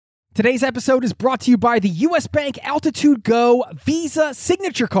Today's episode is brought to you by the U.S. Bank Altitude Go Visa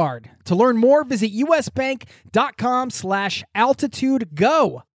Signature Card. To learn more, visit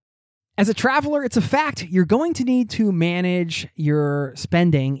usbank.com/altitudego. As a traveler, it's a fact you're going to need to manage your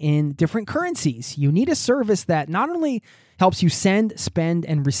spending in different currencies. You need a service that not only helps you send, spend,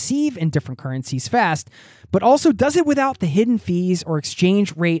 and receive in different currencies fast, but also does it without the hidden fees or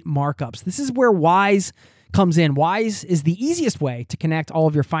exchange rate markups. This is where Wise comes in. Wise is the easiest way to connect all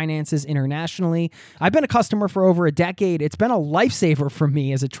of your finances internationally. I've been a customer for over a decade. It's been a lifesaver for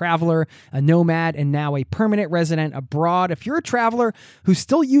me as a traveler, a nomad, and now a permanent resident abroad. If you're a traveler who's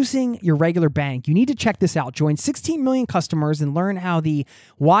still using your regular bank, you need to check this out. Join 16 million customers and learn how the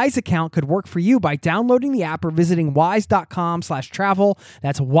Wise account could work for you by downloading the app or visiting wise.com/travel.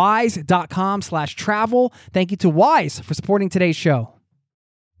 That's wise.com/travel. Thank you to Wise for supporting today's show.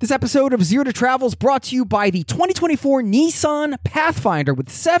 This episode of Zero to Travel is brought to you by the 2024 Nissan Pathfinder with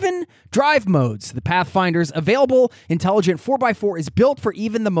 7 drive modes. The Pathfinder's available intelligent 4x4 is built for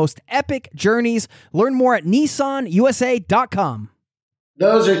even the most epic journeys. Learn more at nissanusa.com.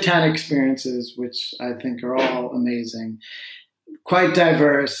 Those are 10 experiences, which I think are all amazing, quite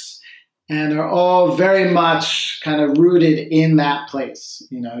diverse, and are all very much kind of rooted in that place.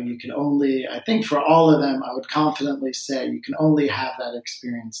 You know, you can only, I think for all of them, I would confidently say you can only have that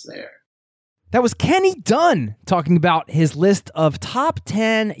experience there. That was Kenny Dunn talking about his list of top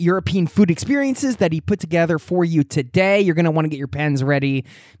 10 European food experiences that he put together for you today. You're going to want to get your pens ready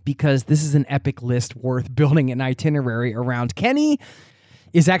because this is an epic list worth building an itinerary around. Kenny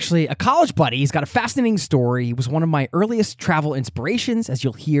is actually a college buddy. He's got a fascinating story. He was one of my earliest travel inspirations, as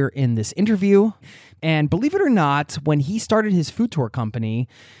you'll hear in this interview. And believe it or not, when he started his food tour company,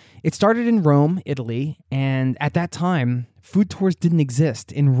 it started in Rome, Italy. And at that time, food tours didn't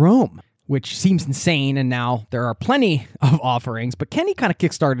exist in Rome, which seems insane. And now there are plenty of offerings. But Kenny kind of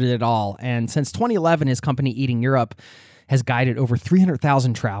kickstarted it all. And since 2011, his company, Eating Europe, has guided over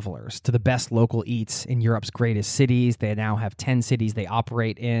 300,000 travelers to the best local eats in Europe's greatest cities. They now have 10 cities they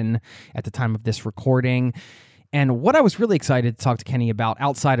operate in at the time of this recording. And what I was really excited to talk to Kenny about,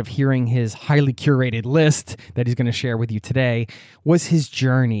 outside of hearing his highly curated list that he's going to share with you today, was his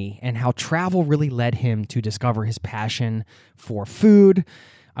journey and how travel really led him to discover his passion for food.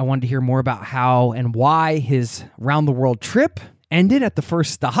 I wanted to hear more about how and why his round-the-world trip ended at the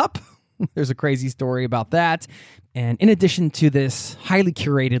first stop. There's a crazy story about that. And in addition to this highly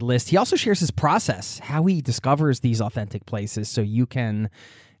curated list, he also shares his process, how he discovers these authentic places so you can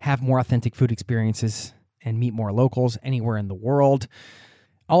have more authentic food experiences and meet more locals anywhere in the world.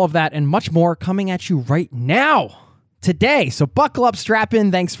 All of that and much more coming at you right now, today. So buckle up, strap in.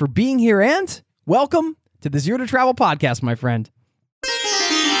 Thanks for being here and welcome to the Zero to Travel podcast, my friend.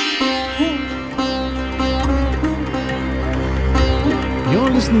 You're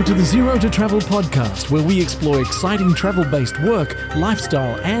listening to the Zero to Travel podcast, where we explore exciting travel-based work,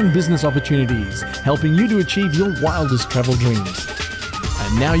 lifestyle, and business opportunities, helping you to achieve your wildest travel dreams.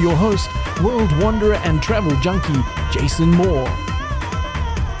 And now your host, world wanderer and travel junkie, Jason Moore.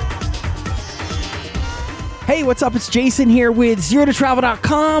 Hey, what's up? It's Jason here with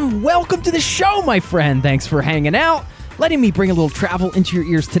ZeroToTravel.com. Welcome to the show, my friend. Thanks for hanging out, letting me bring a little travel into your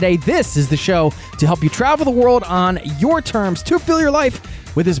ears today. This is the show to help you travel the world on your terms, to fill your life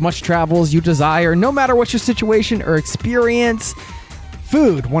with as much travel as you desire, no matter what your situation or experience.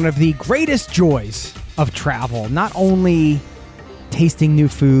 Food, one of the greatest joys of travel, not only tasting new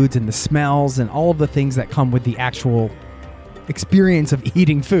foods and the smells and all of the things that come with the actual experience of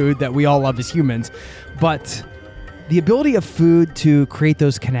eating food that we all love as humans, but the ability of food to create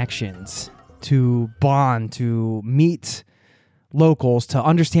those connections, to bond, to meet locals, to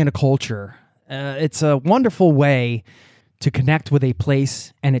understand a culture. It's a wonderful way to connect with a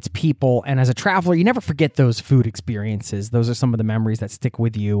place and its people. And as a traveler, you never forget those food experiences. Those are some of the memories that stick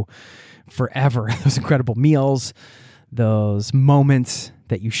with you forever. Those incredible meals, those moments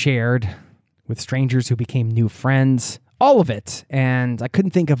that you shared with strangers who became new friends, all of it. And I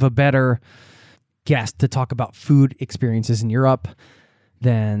couldn't think of a better guest to talk about food experiences in Europe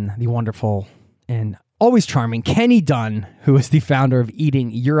than the wonderful and always charming Kenny Dunn, who is the founder of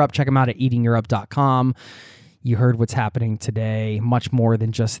Eating Europe. Check him out at eatingeurope.com. You heard what's happening today, much more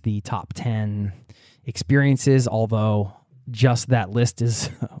than just the top 10 experiences, although just that list is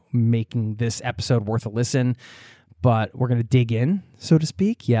making this episode worth a listen. But we're going to dig in, so to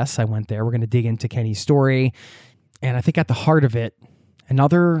speak. Yes, I went there. We're going to dig into Kenny's story. And I think at the heart of it,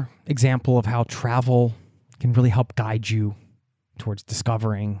 another example of how travel can really help guide you towards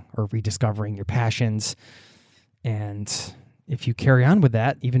discovering or rediscovering your passions. And if you carry on with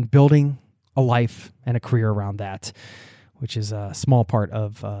that, even building a life and a career around that. which is a small part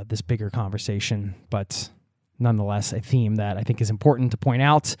of this bigger conversation, but nonetheless a theme that I think is important to point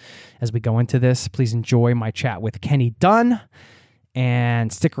out as we go into this. Please enjoy my chat with Kenny Dunn,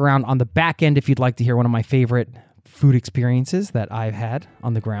 and stick around on the back end if you'd like to hear one of my favorite food experiences that I've had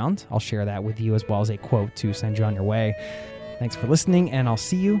on the ground. I'll share that with you, as well as a quote to send you on your way. Thanks for listening, and I'll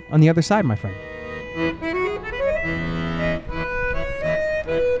see you on the other side, my friend.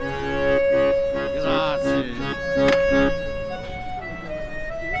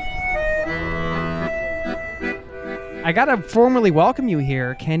 I got to formally welcome you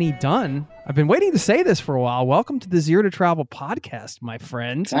here, Kenny Dunn. I've been waiting to say this for a while. Welcome to the Zero to Travel podcast, my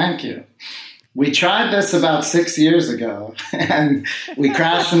friend. Thank you. We tried this about 6 years ago, and we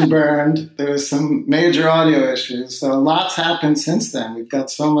crashed and burned. There was some major audio issues, so lots happened since then. We've got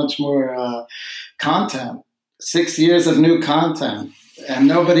so much more content. 6 years of new content, and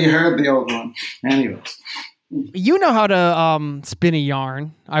nobody heard the old one. Anyways. You know how to spin a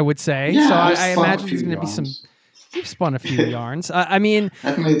yarn, I would say. Yeah, so I imagine there's going to be some... You've spun a few yarns. I've made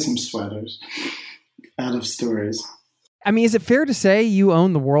some sweaters out of stories. I mean, is it fair to say you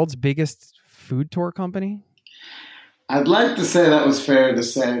own the world's biggest food tour company? I'd like to say that was fair to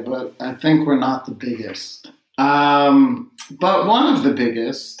say, but I think we're not the biggest. But one of the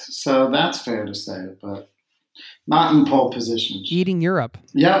biggest, so that's fair to say, but not in pole position. Eating Europe.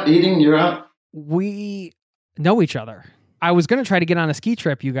 Yep, Eating Europe. We know each other. I was going to try to get on a ski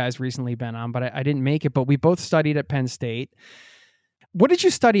trip you guys recently been on, but I didn't make it. But we both studied at Penn State. What did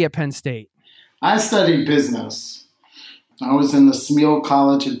you study at Penn State? I studied business. I was in the Smeal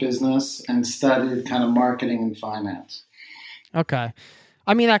College of Business and studied kind of marketing and finance. Okay.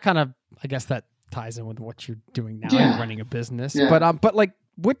 I mean, I guess that ties in with what you're doing now, yeah. running a business. Yeah. But like,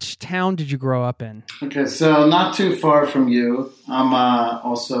 which town did you grow up in? Okay, so not too far from you. I'm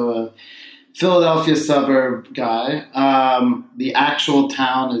also a Philadelphia suburb guy. The actual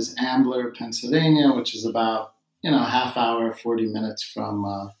town is Ambler, Pennsylvania, which is about half hour, 40 minutes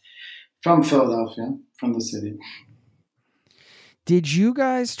from Philadelphia, from the city. Did you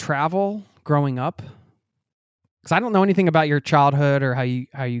guys travel growing up? Because I don't know anything about your childhood or how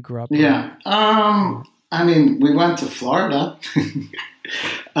you grew up. Yeah, I mean, we went to Florida,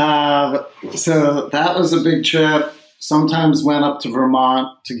 so that was a big trip. Sometimes went up to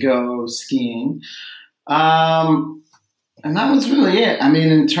Vermont to go skiing. And that was really it. I mean,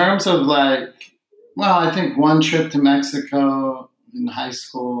 in terms of I think one trip to Mexico in high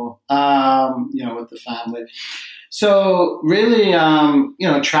school, with the family. So really,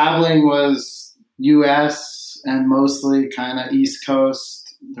 traveling was U.S. and mostly kind of East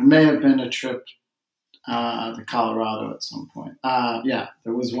Coast. There may have been a trip to Colorado at some point.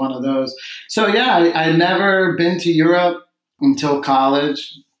 There was one of those. So I'd never been to Europe until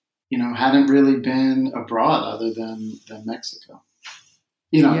college. Hadn't really been abroad other than Mexico.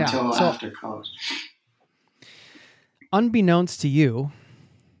 Until after college. Unbeknownst to you,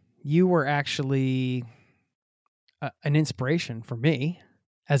 you were actually an inspiration for me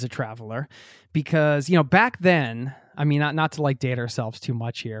as a traveler, because back then, I mean, not to date ourselves too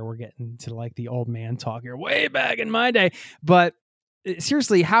much here. We're getting to the old man talk here, way back in my day. But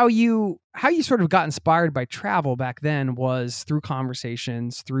seriously, how you sort of got inspired by travel back then was through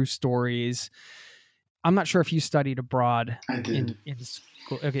conversations, through stories. I'm not sure if you studied abroad. I did. In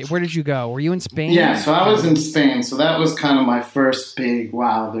school. Okay, where did you go? Were you in Spain? Yeah, so I was in Spain. So that was kind of my first big,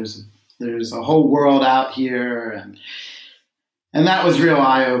 wow, there's a whole world out here, and that was real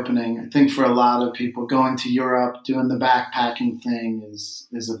eye-opening. I think for a lot of people, going to Europe, doing the backpacking thing is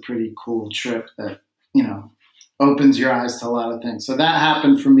a pretty cool trip that, opens your eyes to a lot of things. So that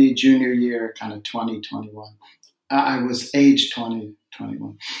happened for me junior year, kind of 2021. I was age 20,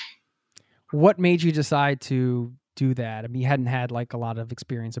 21. What made you decide to do that? I mean, you hadn't had a lot of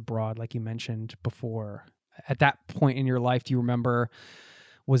experience abroad, like you mentioned before. At that point in your life, do you remember,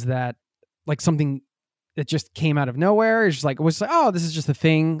 was that something that just came out of nowhere? It's just oh, this is just a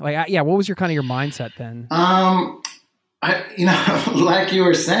thing. What was your your mindset then? Like you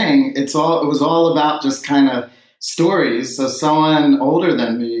were saying, it was all about just kind of stories. So someone older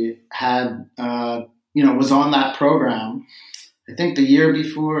than me had, was on that program, I think the year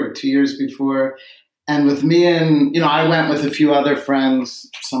before or 2 years before. And with me and, I went with a few other friends,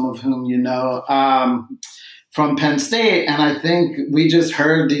 some of whom from Penn State. And I think we just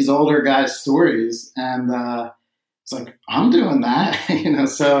heard these older guys' stories. And it's I'm doing that,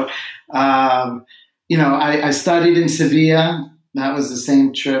 So, I studied in Sevilla. That was the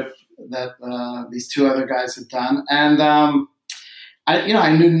same trip that these two other guys had done. And,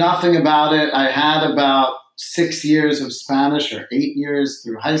 I knew nothing about it. I had about 6 years of Spanish, or 8 years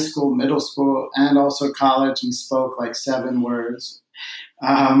through high school, middle school, and also college, and spoke like 7 words. So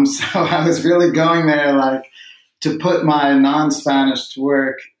I was really going there like to put my non-Spanish to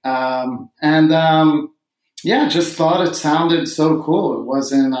work. Just thought it sounded so cool. It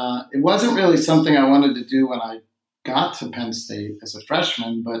wasn't really something I wanted to do when I got to Penn State as a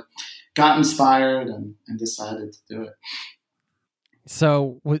freshman, but got inspired and decided to do it.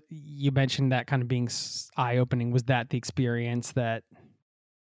 So you mentioned that kind of being eye-opening. Was that the experience that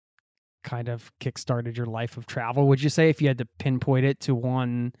kind of kickstarted your life of travel, would you say, if you had to pinpoint it to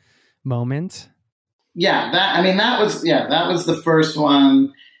one moment? Yeah, that was the first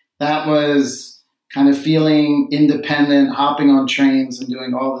one. That was kind of feeling independent, hopping on trains and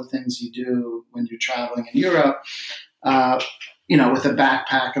doing all the things you do when you're traveling in Europe, with a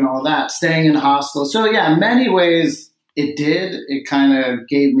backpack and all that, staying in hostels. So yeah, in many ways it did. It kind of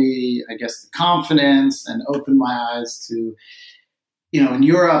gave me, I guess, the confidence and opened my eyes to, in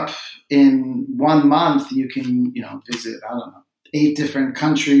Europe in 1 month, you can, visit, 8 different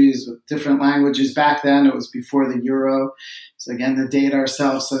countries with different languages. Back then, it was before the euro. So again, the date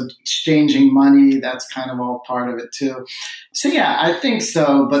ourselves, so exchanging money, that's kind of all part of it too. So yeah, I think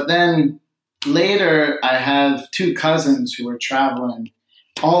so. But then later, I have 2 cousins who were traveling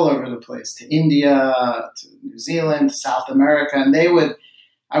all over the place, to India, to New Zealand, to South America. And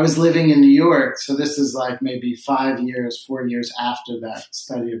I was living in New York. So this is like maybe 4 years after that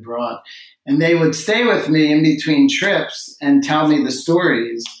study abroad. And they would stay with me in between trips and tell me the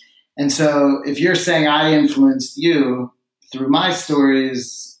stories. And so if you're saying I influenced you through my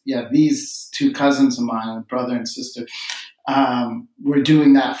stories, yeah, these 2 cousins of mine, brother and sister, were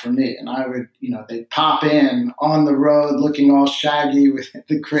doing that for me. And I would, they'd pop in on the road looking all shaggy with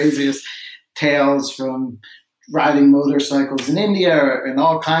the craziest tales from riding motorcycles in India and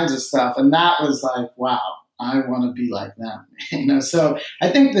all kinds of stuff. And that was like, wow, I want to be like them. So I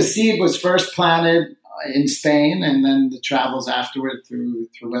think the seed was first planted in Spain, and then the travels afterward through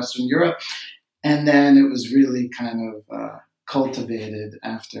Western Europe. And then it was really kind of cultivated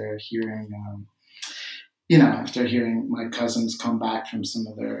after hearing my cousins come back from some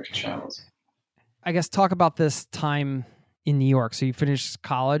of their travels. I guess talk about this time in New York. So you finished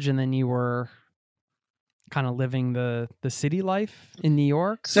college and then you were kind of living the city life in New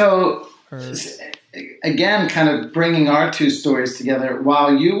York? So again, kind of bringing our 2 stories together.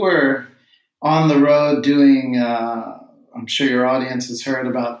 While you were on the road doing, I'm sure your audience has heard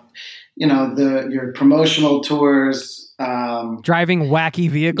about, your promotional tours, driving wacky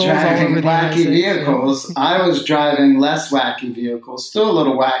vehicles. I was driving less wacky vehicles, still a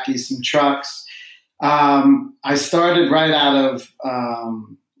little wacky, some trucks. I started right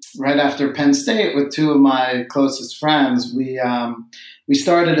after Penn State with 2 of my closest friends. We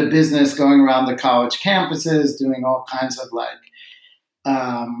started a business going around the college campuses, doing all kinds of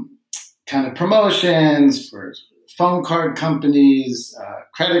kind of promotions for phone card companies,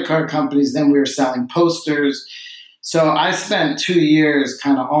 credit card companies. Then we were selling posters. So I spent 2 years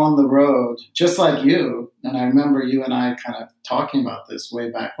kind of on the road, just like you. And I remember you and I kind of talking about this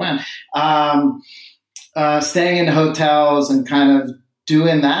way back when, staying in hotels and kind of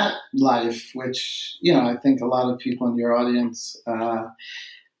doing that life, which, I think a lot of people in your audience,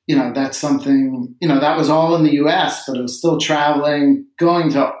 that's something, that was all in the US, but it was still traveling,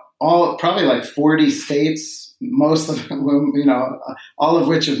 going to probably like 40 states, most of them, all of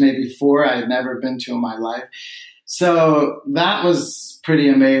which of maybe 4 I had never been to in my life. So that was pretty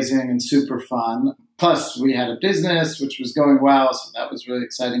amazing and super fun. Plus, we had a business, which was going well, so that was really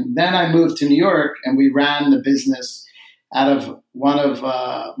exciting. Then I moved to New York, and we ran the business out of one of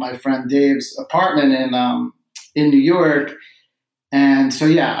my friend Dave's apartment in New York. And so,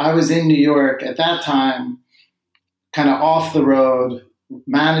 yeah, I was in New York at that time, kind of off the road,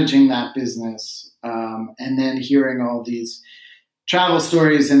 managing that business, and then hearing all these travel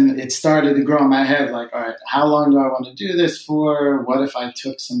stories, and it started to grow in my head, like, all right, how long do I want to do this for? What if I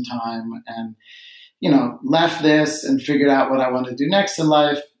took some time and, left this and figured out what I want to do next in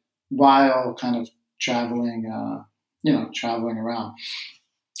life while kind of traveling around.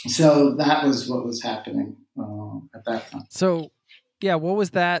 So that was what was happening at that time. So, yeah, what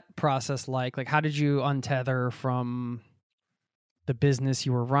was that process like? Like, how did you untether from the business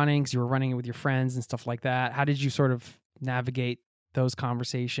you were running? 'Cause you were running it with your friends and stuff like that. How did you sort of navigate those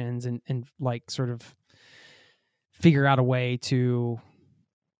conversations and like sort of figure out a way to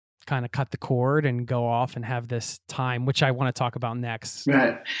kind of cut the cord and go off and have this time, which I want to talk about next?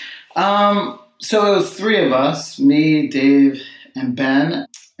 Right. So it was 3 of us, me, Dave, and Ben.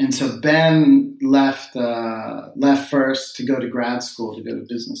 And so Ben left first to go to grad school, to go to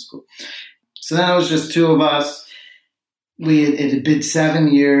business school. So then it was just two of us. It had been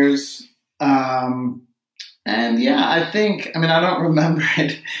 7 years. And yeah, I don't remember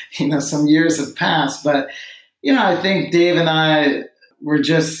it, some years have passed, but, I think Dave and I were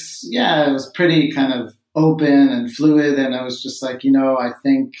just, it was pretty kind of open and fluid. And I was just like, I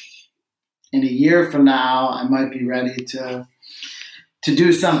think in a year from now, I might be ready to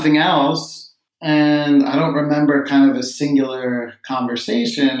do something else. And I don't remember kind of a singular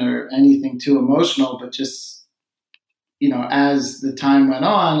conversation or anything too emotional, but just, as the time went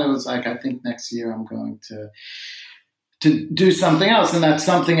on, it was like, I think next year I'm going to do something else. And that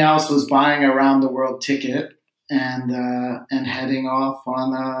something else was buying a round the world ticket and heading off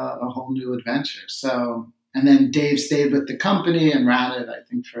on a whole new adventure. So, and then Dave stayed with the company and ran it, I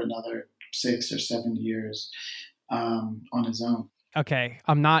think, for another 6 or 7 years on his own. Okay,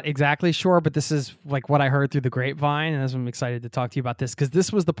 I'm not exactly sure, but this is like what I heard through the grapevine, and I'm excited to talk to you about this, because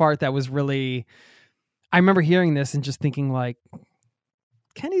this was the part that was really, I remember hearing this and just thinking like,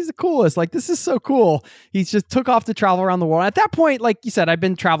 Kenny's the coolest. Like, this is so cool. He just took off to travel around the world. At that point, like you said, I've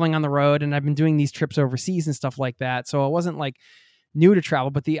been traveling on the road and I've been doing these trips overseas and stuff like that. So it wasn't like new to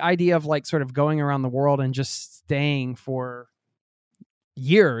travel, but the idea of like sort of going around the world and just staying for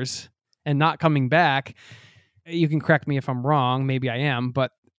years and not coming back, you can correct me if I'm wrong. Maybe I am,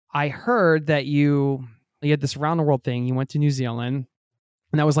 but I heard that you had this around the world thing. You went to New Zealand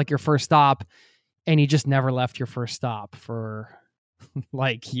and that was like your first stop, and you just never left your first stop for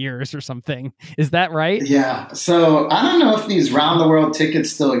like years or something. Is that right? Yeah. So I don't know if these round the world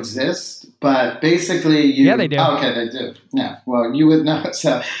tickets still exist, but basically yeah, they do. Oh, okay, they do. Yeah. Well, you would know.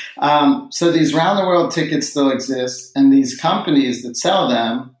 So, so these round the world tickets still exist, and these companies that sell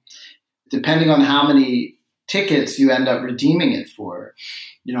them, depending on how many tickets you end up redeeming it for,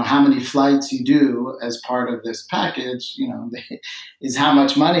 how many flights you do as part of this package, is how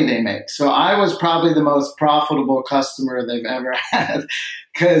much money they make. So I was probably the most profitable customer they've ever had,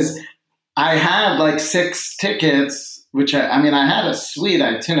 because I had like 6 tickets, which I had a sweet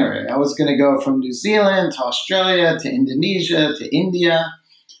itinerary. I was going to go from New Zealand to Australia to Indonesia to India.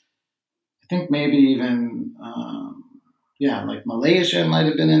 I think maybe even, like Malaysia might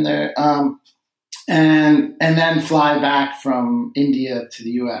have been in there. And then fly back from India to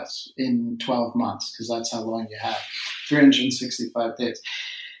the US in 12 months, because that's how long you have, 365 days.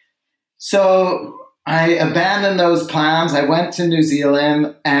 So I abandoned those plans. I went to New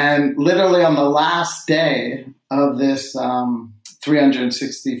Zealand, and literally on the last day of this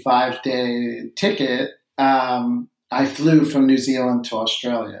 365-day ticket, I flew from New Zealand to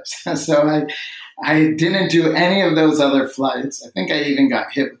Australia. So I didn't do any of those other flights. I think I even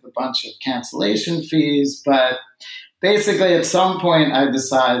got hit with a bunch of cancellation fees. But basically, at some point, I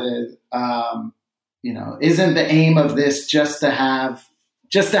decided, isn't the aim of this just to have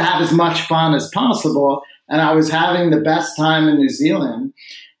as much fun as possible? And I was having the best time in New Zealand.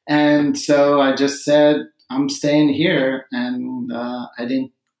 And so I just said, I'm staying here. And I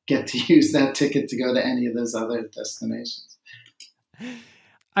didn't get to use that ticket to go to any of those other destinations.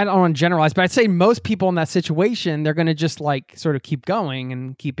 I don't want to generalize, but I'd say most people in that situation, they're going to just like sort of keep going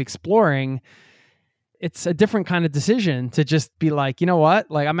and keep exploring. It's a different kind of decision to just be like, you know what?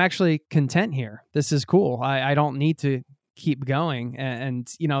 Like, I'm actually content here. This is cool. I don't need to keep going.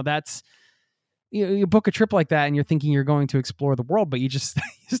 And that's, you book a trip like that and you're thinking you're going to explore the world, but you just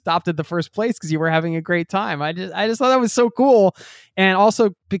stopped at the first place because you were having a great time. I just thought that was so cool. And also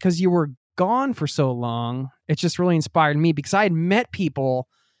because you were gone for so long, it just really inspired me, because I had met people,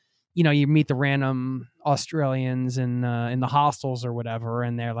 you meet the random Australians in the hostels or whatever,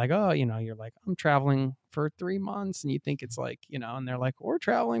 and they're like, oh, you're like, I'm traveling for 3 months, and you think it's like, and they're like, we're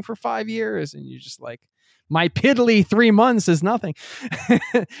traveling for 5 years, and you're just like, my piddly 3 months is nothing.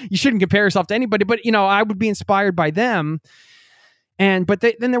 You shouldn't compare yourself to anybody, but I would be inspired by them. But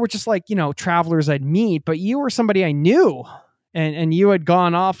then there were just like, travelers I'd meet, but you were somebody I knew, and you had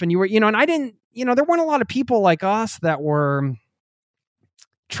gone off, and you were, and I didn't, there weren't a lot of people like us that were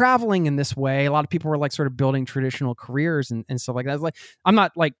traveling in this way. A lot of people were like sort of building traditional careers and stuff like that. Like, I'm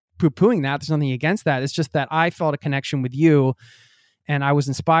not like poo-pooing that. There's nothing against that. It's just that I felt a connection with you, and I was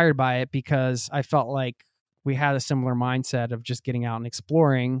inspired by it because I felt like we had a similar mindset of just getting out and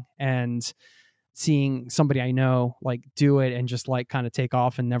exploring, and seeing somebody I know like do it and just like kind of take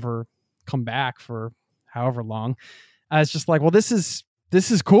off and never come back for however long. I was just like, well, this is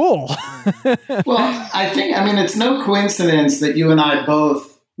cool. Well, I think, it's no coincidence that you and I both,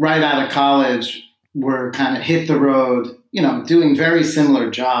 right out of college, were kind of hit the road, doing very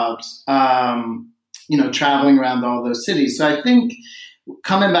similar jobs, traveling around all those cities. So I think,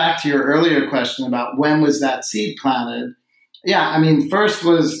 coming back to your earlier question about when was that seed planted? Yeah, first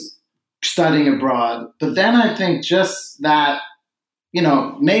was studying abroad. But then I think just that,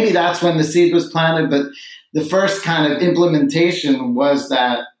 maybe that's when the seed was planted, but the first kind of implementation was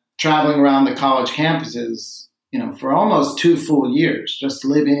that traveling around the college campuses, for almost 2 full years, just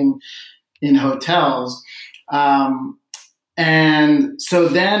living in hotels. And so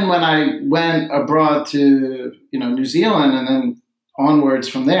then when I went abroad to, New Zealand and then onwards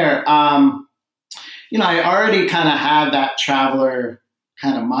from there, I already kind of had that traveler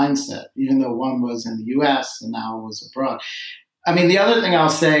kind of mindset, even though one was in the US and now was abroad. I mean, the other thing I'll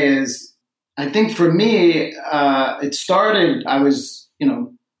say is, I think for me, it started, I was,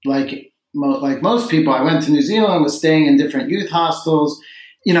 like most people, I went to New Zealand, was staying in different youth hostels,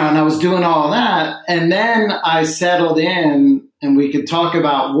 and I was doing all of that. And then I settled in, and we could talk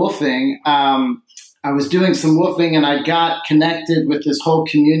about woofing. I was doing some woofing, and I got connected with this whole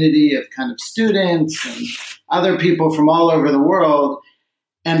community of kind of students and other people from all over the world.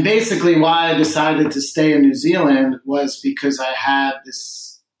 And basically why I decided to stay in New Zealand was because I had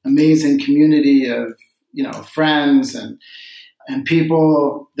this amazing community of, friends and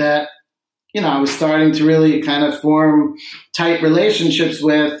people that, I was starting to really kind of form tight relationships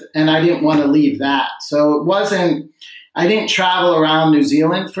with, and I didn't want to leave that. So I didn't travel around New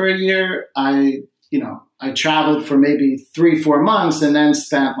Zealand for a year. I traveled for maybe 3-4 months and then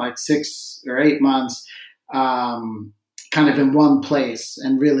spent like 6 or 8 months, kind of in one place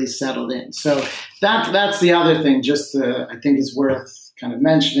and really settled in. So that's the other thing, I think is worth kind of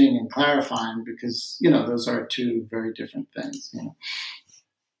mentioning and clarifying, because, those are two very different things.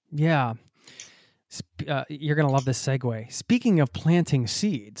 Yeah. You're going to love this segue. Speaking of planting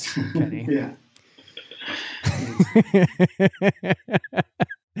seeds, Kenny. Yeah.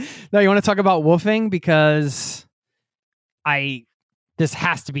 Now, you want to talk about woofing? Because this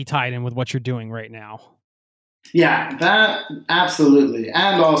has to be tied in with what you're doing right now. Yeah, that absolutely.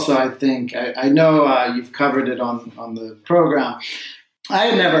 And also, I think, I know you've covered it on the program. I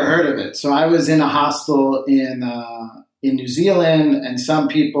had never heard of it. So I was in a hostel in New Zealand, and some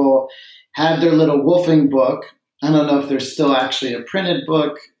people had their little woofing book. I don't know if there's still actually a printed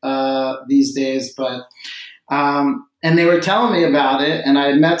book these days, but and they were telling me about it, and I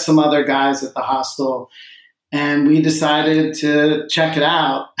had met some other guys at the hostel, and we decided to check it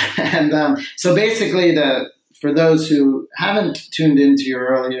out. And so basically, for those who haven't tuned into your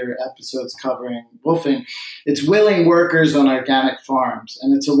earlier episodes covering woofing, it's willing workers on organic farms.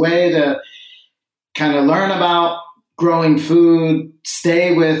 And it's a way to kind of learn about growing food,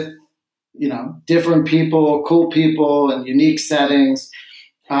 stay with, different people, cool people in unique settings.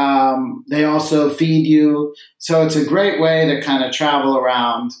 They also feed you. So it's a great way to kind of travel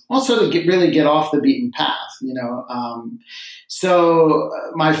around, also to really get off the beaten path, So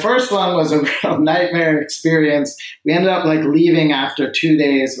my first one was a real nightmare experience. We ended up like leaving after 2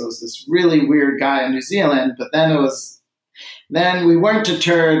 days. It was this really weird guy in New Zealand, but then we weren't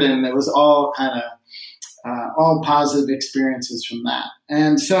deterred, and it was all kind of all positive experiences from that.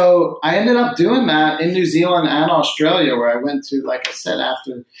 And so I ended up doing that in New Zealand and Australia, where I went to, like I said,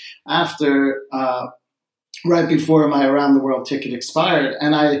 after right before my around the world ticket expired.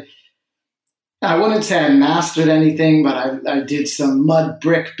 And I wouldn't say I mastered anything, but I did some mud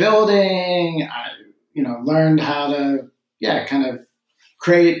brick building. I, learned how to, kind of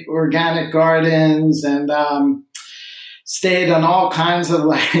create organic gardens, and stayed on all kinds of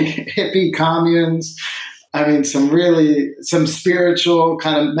like hippie communes. I mean, some spiritual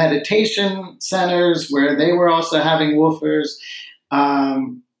kind of meditation centers where they were also having woofers.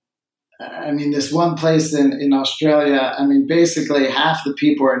 This one place in Australia, basically half the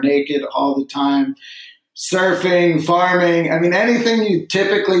people are naked all the time, surfing, farming. Anything you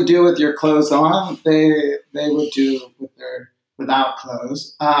typically do with your clothes on, they would do without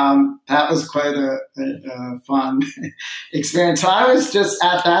clothes. That was quite a fun experience. So I was just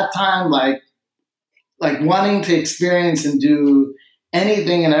at that time, like wanting to experience and do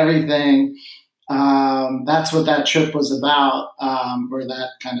anything and everything. That's what that trip was about, or that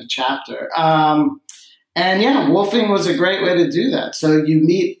kind of chapter. Woofing was a great way to do that. So you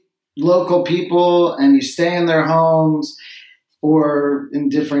meet local people and you stay in their homes or in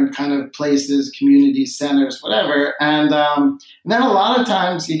different kind of places, community centers, whatever. And then a lot of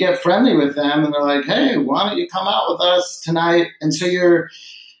times you get friendly with them and they're like, hey, why don't you come out with us tonight? And so you're,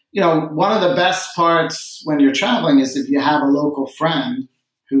 one of the best parts when you're traveling is if you have a local friend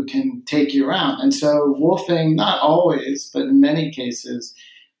who can take you around. And so woofing, not always, but in many cases,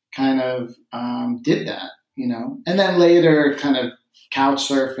 kind of did that, And then later, kind of couch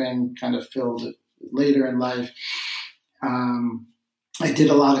surfing kind of filled it later in life. I did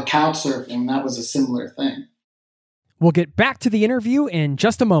a lot of couch surfing. That was a similar thing. We'll get back to the interview in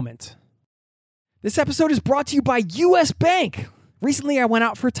just a moment. This episode is brought to you by US Bank. Recently, I went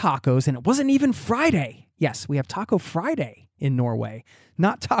out for tacos, and it wasn't even Friday. Yes, we have Taco Friday in Norway,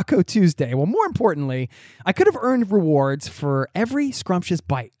 not Taco Tuesday. Well, more importantly, I could have earned rewards for every scrumptious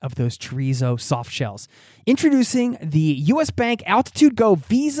bite of those chorizo soft shells. Introducing the US Bank Altitude Go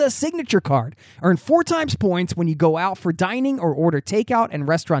Visa Signature Card. Earn 4 times points when you go out for dining or order takeout and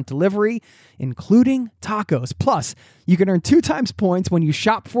restaurant delivery, including tacos. Plus, you can earn 2 times points when you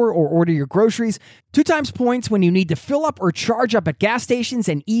shop for or order your groceries, 2 times points when you need to fill up or charge up at gas stations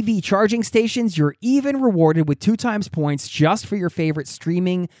and EV charging stations. You're even rewarded with 2 times points just for your favorite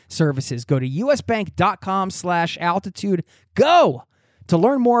streaming services. Go to usbank.com/altitude-go to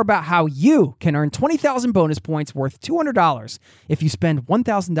learn more about how you can earn 20,000 bonus points worth $200 if you spend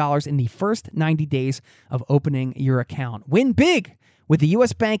 $1,000 in the first 90 days of opening your account. Win big with the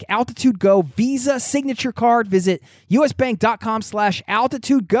US Bank Altitude Go Visa Signature Card. Visit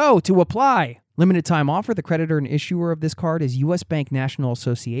usbank.com/altitude-go to apply. Limited time offer. The creditor and issuer of this card is US Bank National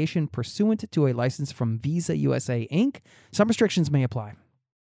Association, pursuant to a license from Visa USA Inc. Some restrictions may apply.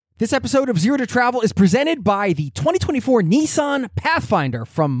 This episode of Zero to Travel is presented by the 2024 Nissan Pathfinder.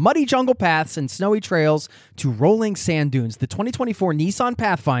 From muddy jungle paths and snowy trails to rolling sand dunes, the 2024 Nissan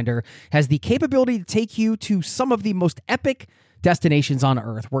Pathfinder has the capability to take you to some of the most epic destinations on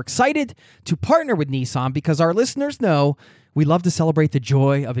Earth. We're excited to partner with Nissan because our listeners know we love to celebrate the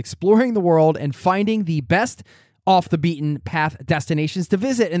joy of exploring the world and finding the best off-the-beaten-path destinations to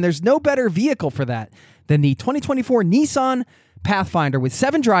visit. And there's no better vehicle for that than the 2024 Nissan Pathfinder. With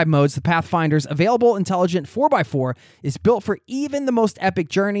 7 drive modes, the Pathfinder's available intelligent 4x4 is built for even the most epic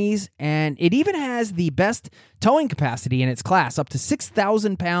journeys, and it even has the best towing capacity in its class, up to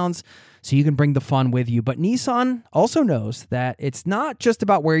 6,000 pounds, so you can bring the fun with you. But Nissan also knows that it's not just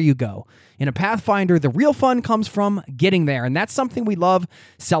about where you go. In a Pathfinder, the real fun comes from getting there, and that's something we love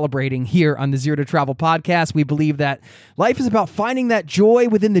celebrating here on the Zero to Travel podcast. We believe that life is about finding that joy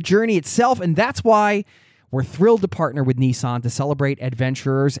within the journey itself, and that's why we're thrilled to partner with Nissan to celebrate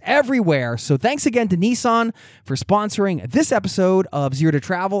adventurers everywhere. So thanks again to Nissan for sponsoring this episode of Zero to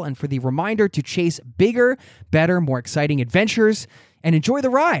Travel and for the reminder to chase bigger, better, more exciting adventures and enjoy the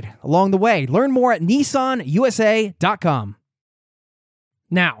ride along the way. Learn more at nissanusa.com.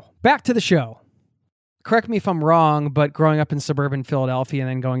 Now, back to the show. Correct me if I'm wrong, but growing up in suburban Philadelphia and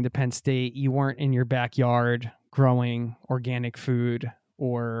then going to Penn State, you weren't in your backyard growing organic food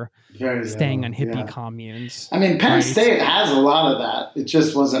or staying on hippie communes. I mean, Penn State has a lot of that. It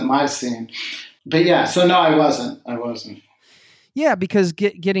just wasn't my scene. But yeah, so no, I wasn't. Yeah, because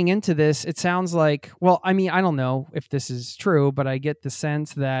getting into this, it sounds like, well, I mean, I don't know if this is true, but I get the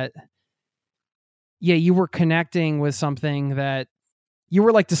sense that, yeah, you were connecting with something that you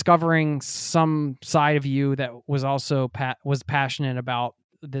were like discovering some side of you that was also was passionate about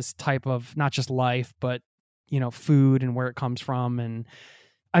this type of not just life, but food and where it comes from. And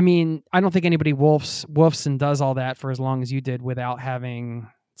I mean, I don't think anybody woofs and does all that for as long as you did without having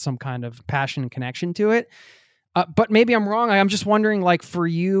some kind of passion and connection to it. But maybe I'm wrong. I'm just wondering, like, for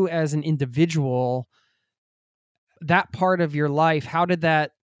you as an individual, that part of your life, how did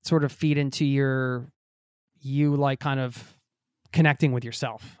that sort of feed into you like kind of connecting with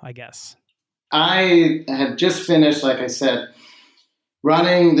yourself, I guess? I had just finished, like I said,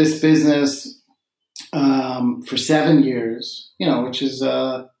 running this business for 7 years, which is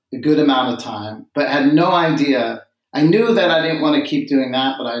a good amount of time, but had no idea. I knew that I didn't want to keep doing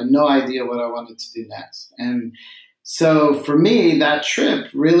that, but I had no idea what I wanted to do next. And so for me, that trip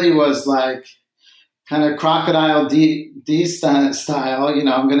really was like kind of Crocodile D style,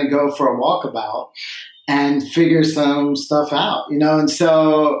 I'm going to go for a walkabout and figure some stuff out, and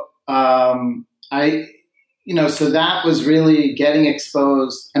so so that was really getting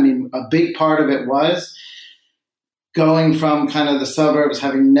exposed. I mean, a big part of it was going from kind of the suburbs,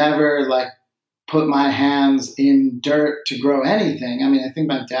 having never put my hands in dirt to grow anything. I mean, I think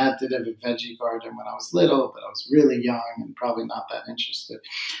my dad did have a veggie garden when I was little, but I was really young and probably not that interested.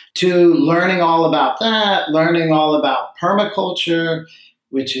 To learning all about that, learning all about permaculture,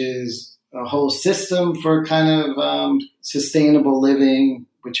 which is a whole system for kind of sustainable living,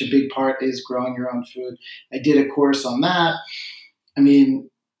 which a big part is growing your own food. I did a course on that. I mean,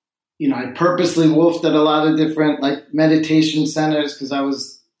 I purposely wolfed at a lot of different meditation centers because I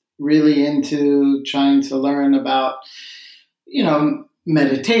was really into trying to learn about,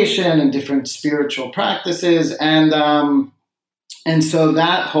 meditation and different spiritual practices. And so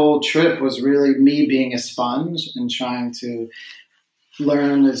that whole trip was really me being a sponge and trying to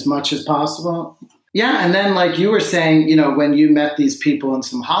learn as much as possible. Yeah, and then like you were saying, when you met these people in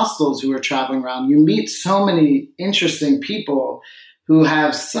some hostels who were traveling around, you meet so many interesting people who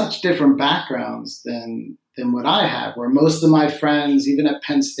have such different backgrounds than what I have, where most of my friends, even at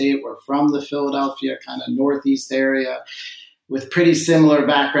Penn State, were from the Philadelphia kind of Northeast area with pretty similar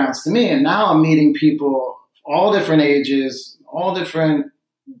backgrounds to me. And now I'm meeting people all different ages, all different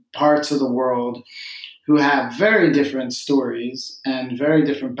parts of the world who have very different stories and very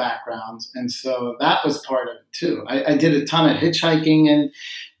different backgrounds. And so that was part of it too. I did a ton of hitchhiking in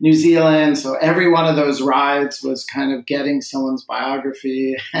New Zealand. So every one of those rides was kind of getting someone's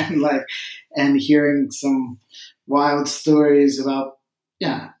biography and hearing some wild stories about,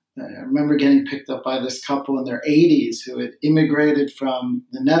 I remember getting picked up by this couple in their 80s who had immigrated from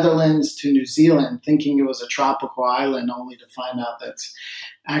the Netherlands to New Zealand thinking it was a tropical island, only to find out that's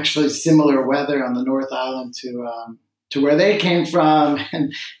actually similar weather on the North Island to where they came from.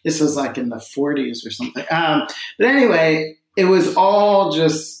 And this was like in the 40s or something. But anyway, it was all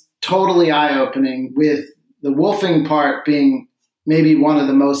just totally eye-opening, with the wolfing part being maybe one of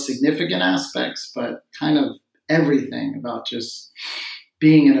the most significant aspects, but kind of everything about just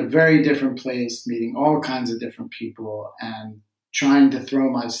being in a very different place, meeting all kinds of different people, and trying to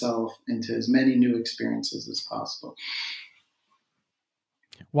throw myself into as many new experiences as possible.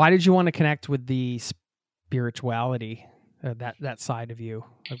 Why did you want to connect with the spirituality, that side of you?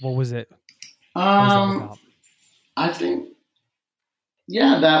 Like, what was it? What was that about? I think,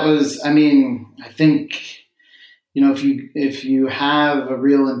 I think, if you have a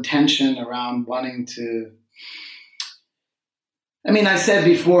real intention around wanting to, I said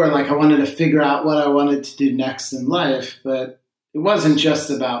before, I wanted to figure out what I wanted to do next in life, but it wasn't just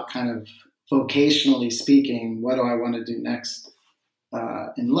about kind of vocationally speaking, what do I want to do next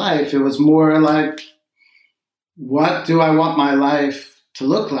in life? It was more like, what do I want my life to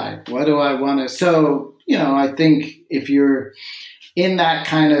look like? What do I want to, so, I think if you're in that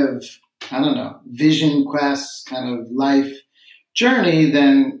kind of, vision quest kind of life journey,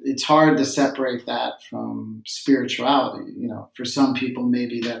 then it's hard to separate that from spirituality. For some people,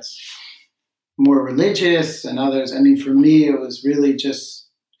 maybe that's more religious, and others, for me, it was really just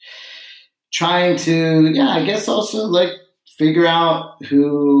trying to, I guess also figure out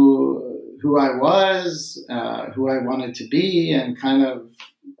who I was, who I wanted to be, and kind of,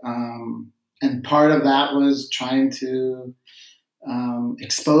 and part of that was trying to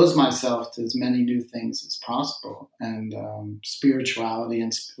expose myself to as many new things as possible, and spirituality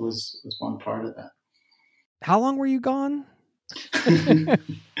was one part of that. How long were you gone? You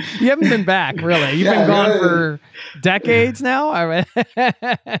haven't been back, really. You've been gone for decades now.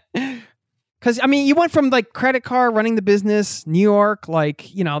 Because you went from credit card, running the business, New York,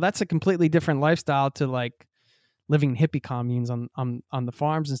 that's a completely different lifestyle to living in hippie communes on the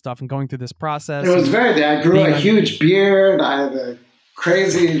farms and stuff, and going through this process. It was I grew a huge beard. I had a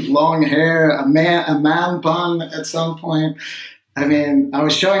crazy long hair, a man bun at some point. I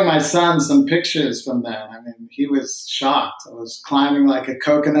was showing my son some pictures from that. He was shocked. I was climbing a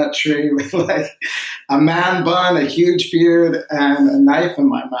coconut tree with a man bun, a huge beard, and a knife in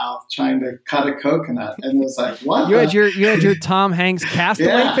my mouth trying to cut a coconut. And it was what? You had your Tom Hanks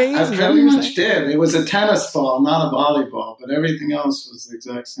Castaway phase? I pretty much did. It was a tennis ball, not a volleyball, but everything else was the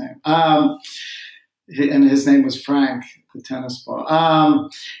exact same. And his name was Frank, the tennis ball.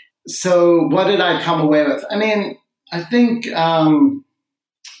 So what did I come away with? I think,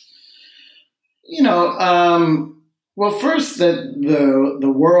 well, first, that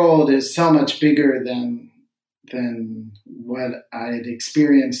the world is so much bigger than what I had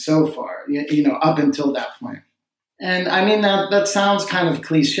experienced so far, up until that point. And that sounds kind of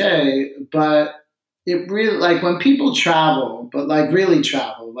cliche, but it really, when people travel, but really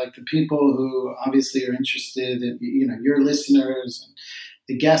travel, the people who obviously are interested in, your listeners and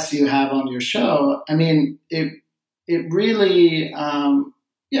the guests you have on your show, it really,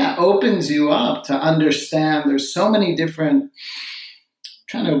 opens you up to understand there's so many different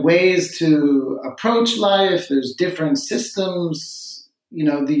kind of ways to approach life. There's different systems.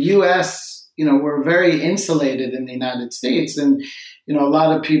 The U.S., we're very insulated in the United States. And, a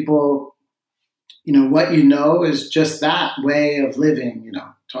lot of people, what is just that way of living,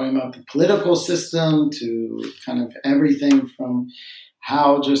 talking about the political system to kind of everything from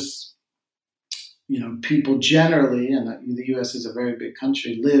how just, people generally, and the U.S. is a very big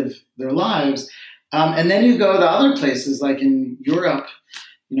country, live their lives. And then you go to other places like in Europe,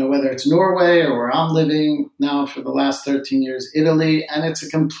 whether it's Norway or where I'm living now for the last 13 years, Italy, and it's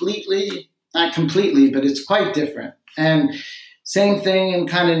not completely, but it's quite different. And same thing in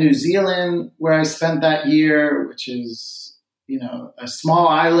kind of New Zealand, where I spent that year, which is, a small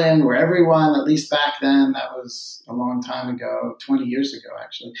island where everyone, at least back then, that was a long time ago, 20 years ago,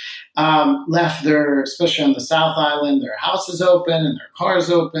 actually, left especially on the South Island, their houses open and their cars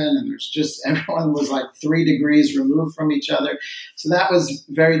open. And there's just, everyone was like 3 degrees removed from each other. So that was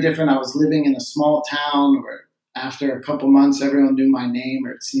very different. I was living in a small town where after a couple months, everyone knew my name,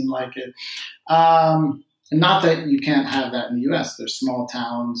 or it seemed like it. And not that you can't have that in the U.S. There's small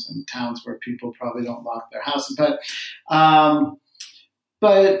towns and towns where people probably don't lock their house. But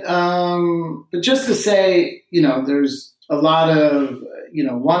just to say, there's a lot of,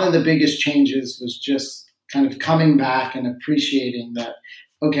 one of the biggest changes was just kind of coming back and appreciating that,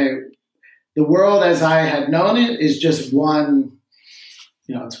 okay, the world as I had known it is just one,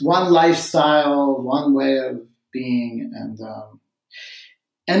 it's one lifestyle, one way of being,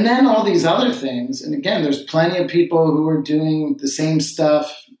 and then all these other things. And again, there's plenty of people who are doing the same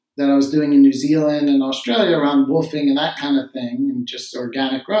stuff that I was doing in New Zealand and Australia around wolfing and that kind of thing, and just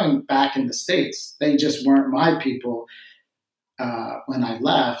organic growing back in the States. They just weren't my people when I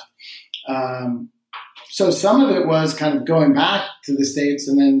left. So some of it was kind of going back to the States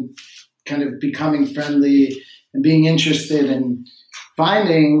and then kind of becoming friendly and being interested in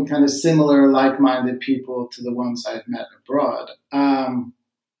finding kind of similar, like-minded people to the ones I'd met abroad.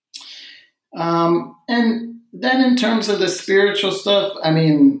 And then in terms of the spiritual stuff, I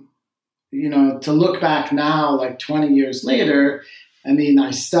mean, to look back now, like 20 years later, I mean,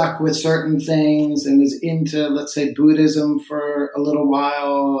 I stuck with certain things and was into, let's say, Buddhism for a little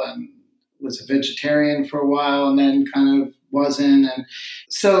while and was a vegetarian for a while and then kind of wasn't. And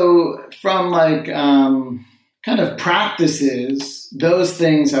so from like kind of practices, those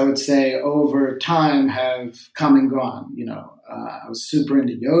things I would say over time have come and gone. I was super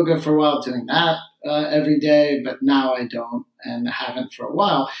into yoga for a while, doing that every day, but now I don't and haven't for a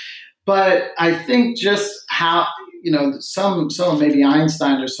while. But I think just how, someone, maybe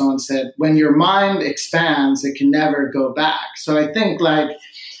Einstein or someone said, when your mind expands, it can never go back. So I think like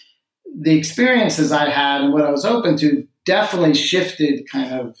the experiences I had and what I was open to definitely shifted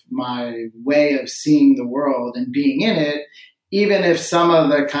kind of my way of seeing the world and being in it, even if some of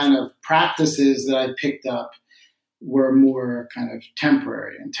the kind of practices that I picked up were more kind of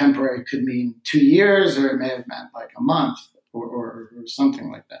temporary. And temporary could mean 2 years, or it may have meant like a month or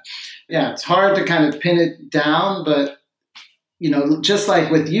something like that. Yeah, it's hard to kind of pin it down, but, just like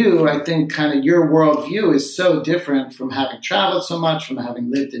with you, I think kind of your worldview is so different from having traveled so much, from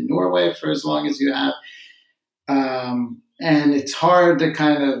having lived in Norway for as long as you have. And it's hard to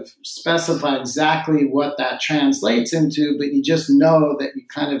kind of specify exactly what that translates into, but you just know that you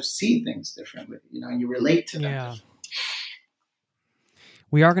kind of see things differently, you relate to them. Yeah.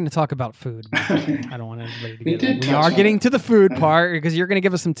 We are going to talk about food. I don't want anybody to get We are getting to the food part because you're going to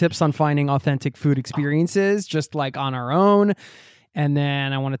give us some tips on finding authentic food experiences, just like on our own. And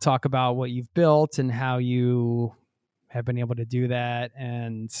then I want to talk about what you've built and how you have been able to do that,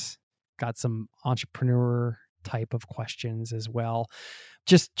 and got some entrepreneur type of questions as well.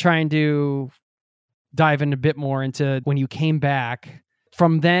 Just trying to dive in a bit more into when you came back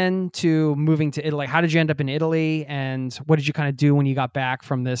from then to moving to Italy. How did you end up in Italy, and what did you kind of do when you got back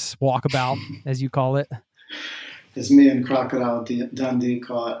from this walkabout, as you call it? As me and Crocodile Dundee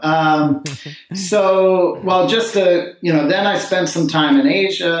call it. Just to, then I spent some time in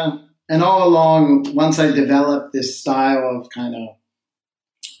Asia, and all along, once I developed this style of kind of,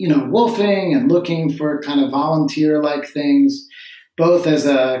 wolfing and looking for kind of volunteer-like things, both as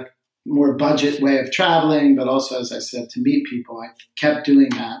a more budget way of traveling, but also, as I said, to meet people. I kept doing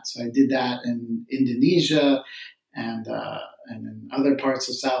that. So I did that in Indonesia and in other parts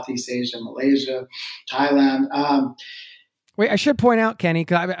of Southeast Asia, Malaysia, Thailand. Wait, I should point out, Kenny,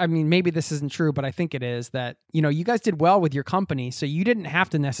 because I mean, maybe this isn't true, but I think it is, that, you guys did well with your company, so you didn't have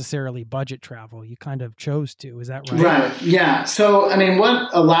to necessarily budget travel. You kind of chose to. Is that right? Right. Yeah. So, I mean,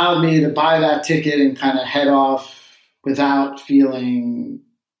 what allowed me to buy that ticket and kind of head off without feeling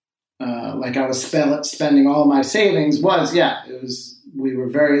like I was spending all my savings we were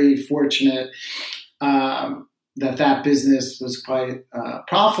very fortunate that business was quite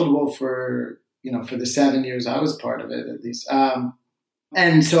profitable for the 7 years I was part of it, at least.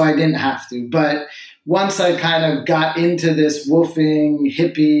 And so I didn't have to. But once I kind of got into this wolfing,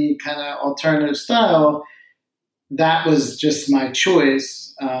 hippie kind of alternative style, that was just my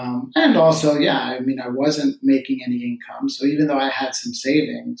choice. And also, I wasn't making any income. So even though I had some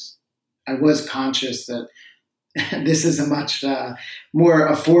savings, I was conscious that this is a much more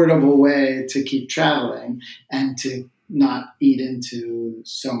affordable way to keep traveling and to not eat into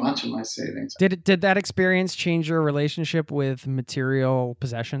so much of my savings. Did that experience change your relationship with material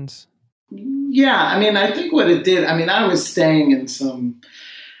possessions? Yeah, I mean, I think what it did, I mean, I was staying in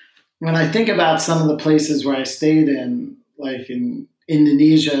when I think about some of the places where I stayed in, like in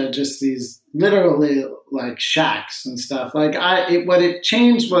Indonesia, just these literally like shacks and stuff. Like what it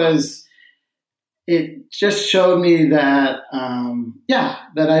changed was it just showed me that,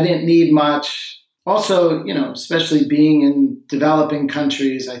 that I didn't need much. Also, especially being in developing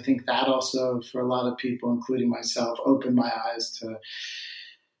countries, I think that also for a lot of people, including myself, opened my eyes to,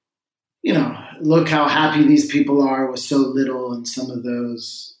 look how happy these people are with so little, and some of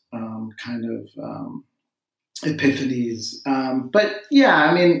those kind of epiphanies. But yeah,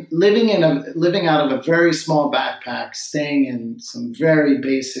 I mean, living out of a very small backpack, staying in some very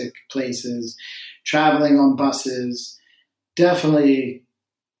basic places, traveling on buses, definitely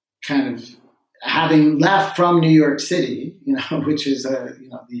kind of having left from New York City, which is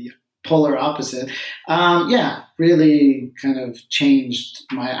the polar opposite. Really kind of changed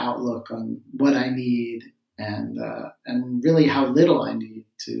my outlook on what I need and really how little I need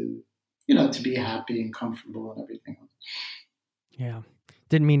to be happy and comfortable and everything else. Yeah.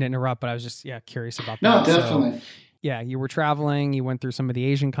 Didn't mean to interrupt, but I was just, curious about that. No, definitely. So, you were traveling, you went through some of the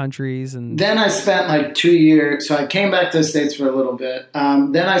Asian countries, and then I spent like 2 years. So I came back to the States for a little bit.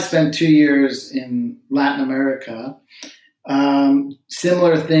 Then I spent 2 years in Latin America.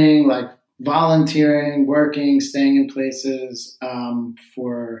 Similar thing, like volunteering, working, staying in places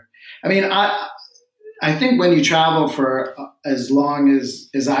I think when you travel for as long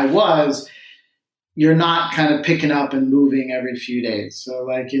as I was, you're not kind of picking up and moving every few days. So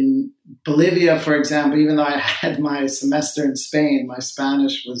like in Bolivia, for example, even though I had my semester in Spain, my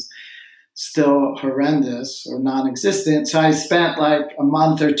Spanish was still horrendous or non-existent. So I spent like a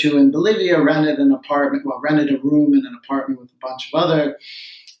month or two in Bolivia, rented a room in an apartment with a bunch of other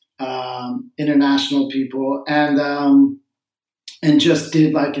international people, and just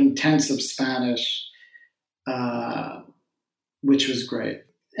did like intensive Spanish, which was great.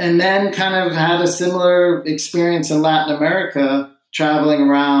 And then kind of had a similar experience in Latin America, traveling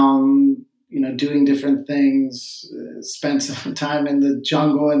around, doing different things. Spent some time in the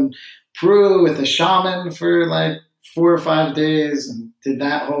jungle in Peru with a shaman for like 4 or 5 days, and did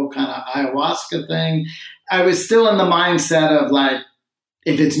that whole kind of ayahuasca thing. I was still in the mindset of like,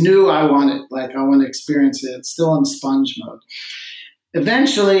 if it's new, I want it. Like, I want to experience it. It's still in sponge mode.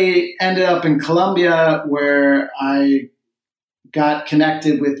 Eventually ended up in Colombia, where I got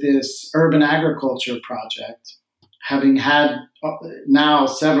connected with this urban agriculture project, having had now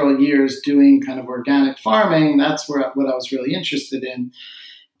several years doing kind of organic farming. That's what I was really interested in.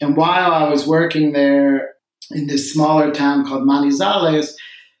 And while I was working there in this smaller town called Manizales,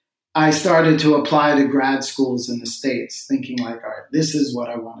 I started to apply to grad schools in the States, thinking like, all right, this is what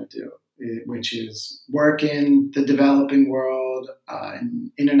I want to do, which is work in the developing world,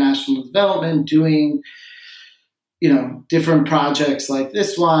 in international development, doing different projects like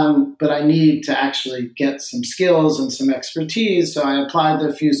this one, but I need to actually get some skills and some expertise. So I applied to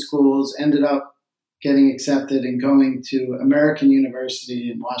a few schools, ended up getting accepted and going to American University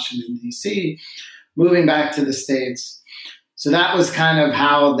in Washington, D.C., moving back to the States. So that was kind of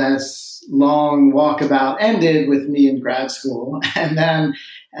how this long walkabout ended with me in grad school. And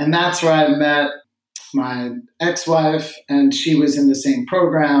that's where I met my ex-wife, and she was in the same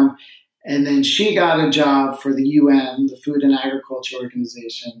program. And then she got a job for the UN, the Food and Agriculture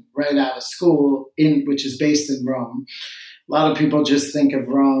Organization, right out of school, which is based in Rome. A lot of people just think of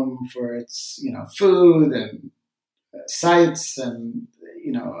Rome for its, food and sites and,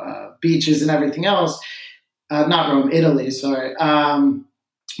 beaches and everything else. Not Rome, Italy, sorry.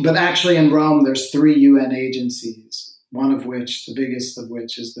 But actually in Rome, there's 3 UN agencies, one of which, the biggest of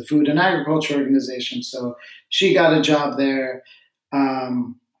which, is the Food and Agriculture Organization. So she got a job there.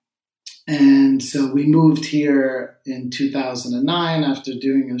 And so we moved here in 2009 after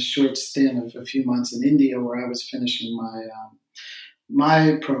doing a short stint of a few months in India, where I was finishing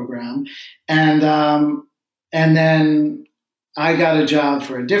my program. And then I got a job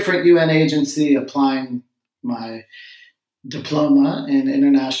for a different UN agency, applying my diploma in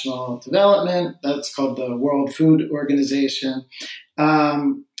international development. That's called the World Food Organization.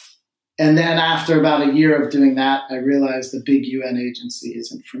 And then after about a year of doing that, I realized the big UN agency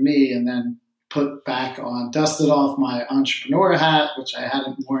isn't for me, and then dusted off my entrepreneur hat, which I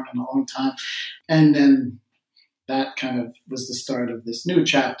hadn't worn in a long time. And then that kind of was the start of this new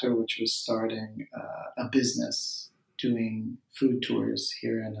chapter, which was starting a business doing food tours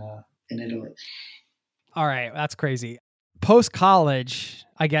here in Italy. All right, that's crazy. Post-college,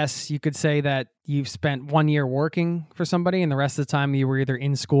 I guess you could say that you've spent 1 year working for somebody, and the rest of the time you were either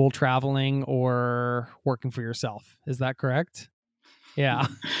in school traveling or working for yourself. Is that correct? Yeah.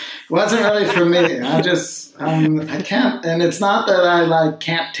 Wasn't really for me. I can't, and it's not that I like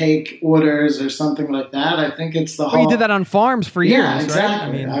can't take orders or something like that. I think it's the Well, whole. you did that on farms for years, Yeah,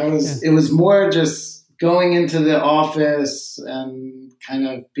 exactly. right? It was more just going into the office and kind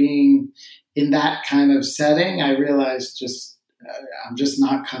of being in that kind of setting. I realized I'm just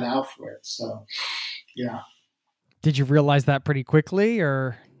not cut out for it. So, yeah. Did you realize that pretty quickly,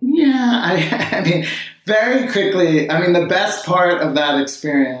 or? Yeah, I mean, very quickly. I mean, the best part of that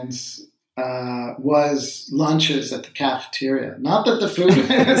experience was lunches at the cafeteria. Not that the food was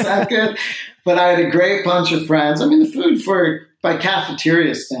that good, but I had a great bunch of friends. I mean, the food by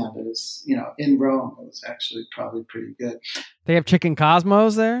cafeteria standards, in Rome, it was actually probably pretty good. They have chicken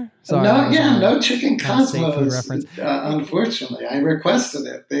Cosmos there? Sorry, no chicken Cosmos. Reference. Unfortunately, I requested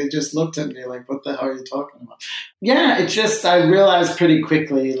it. They just looked at me like, "What the hell are you talking about?" Yeah, I realized pretty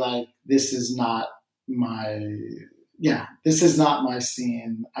quickly, like, this is not my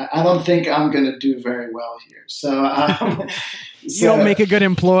scene. I don't think I'm going to do very well here. So, you don't make a good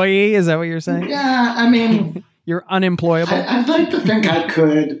employee. Is that what you're saying? Yeah, I mean, you're unemployable. I'd like to think I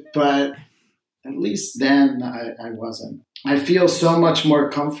could, but at least then I wasn't. I feel so much more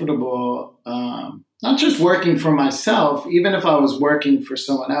comfortable, not just working for myself, even if I was working for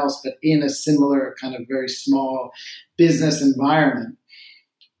someone else, but in a similar kind of very small business environment,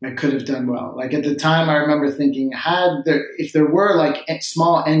 I could have done well. Like at the time, I remember thinking, if there were like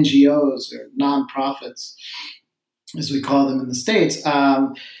small NGOs or nonprofits, as we call them in the States,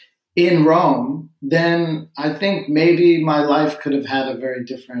 in Rome, then I think maybe my life could have had a very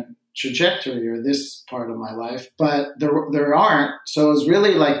different trajectory, or this part of my life, but there aren't. So it was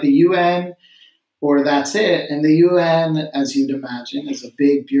really like the UN, or that's it. And the UN, as you'd imagine, is a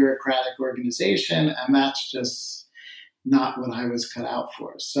big bureaucratic organization, and that's just not what I was cut out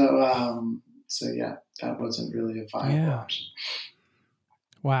for. So yeah, that wasn't really a viable option.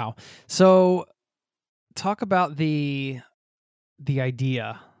 Wow. So talk about the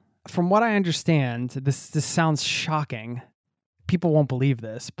idea. From what I understand, this sounds shocking. People won't believe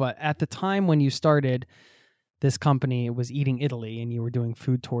this, but at the time when you started this company, it was Eating Italy, and you were doing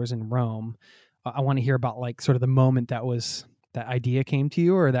food tours in Rome. I want to hear about like sort of the moment that idea came to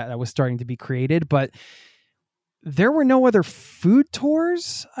you, or that was starting to be created. But there were no other food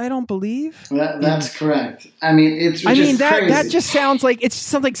tours, I don't believe. That's correct. I mean, it's crazy. That just sounds like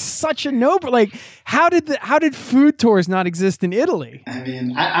such a no. But like, how did food tours not exist in Italy? I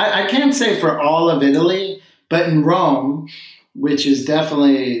mean, I can't say for all of Italy, but in Rome, which is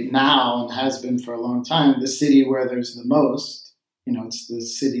definitely now and has been for a long time, the city where there's the most, it's the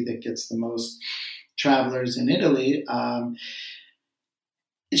city that gets the most travelers in Italy.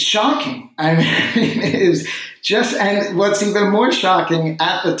 It's shocking. I mean, it is just, and what's even more shocking,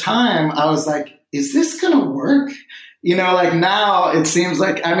 at the time, I was like, is this going to work? Like now it seems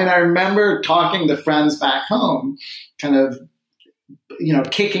like, I mean, I remember talking to friends back home, kind of,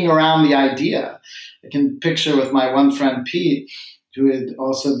 kicking around the idea. I can picture with my one friend, Pete, who had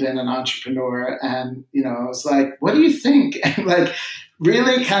also been an entrepreneur. And, I was like, what do you think? And like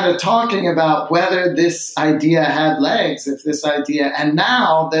really kind of talking about whether this idea had legs, and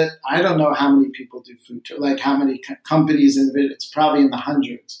now that I don't know how many people do food tour, like how many companies it's probably in the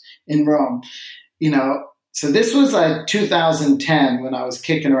hundreds in Rome, So this was like 2010 when I was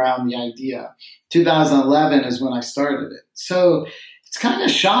kicking around the idea. 2011 is when I started it. So it's kind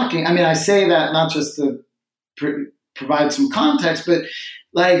of shocking. I mean, I say that not just to provide some context, but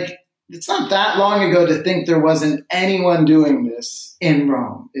like, it's not that long ago to think there wasn't anyone doing this in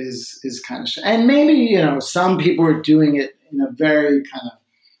Rome is kind of and maybe, some people were doing it in a very kind of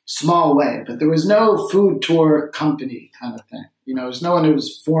small way, but there was no food tour company kind of thing. There's no one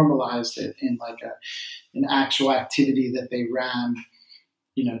who's formalized it in like an actual activity that they ran,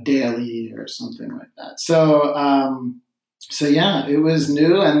 daily or something like that. So yeah, it was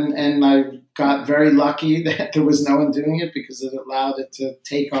new, and I got very lucky that there was no one doing it because it allowed it to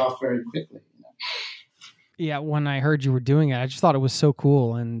take off very quickly. Yeah, when I heard you were doing it, I just thought it was so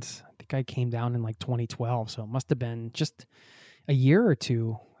cool, and I think I came down in like 2012, so it must have been just a year or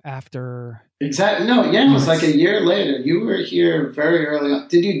two after. Exactly. No, yeah, it was like a year later. You were here very early on.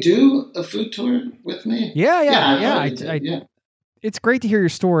 Did you do a food tour with me? Yeah. It's great to hear your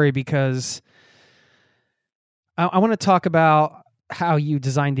story because I want to talk about how you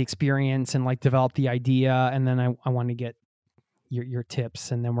designed the experience and like developed the idea. And then I want to get your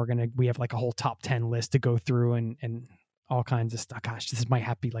tips. And then we have like a whole top 10 list to go through and all kinds of stuff. Gosh, this might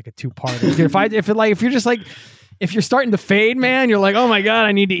have to be like a 2-parter. Dude, if you're starting to fade, man, you're like, oh my God,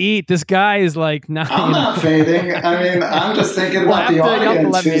 I need to eat. This guy is like, not. I'm not fading. I mean, I'm just thinking about the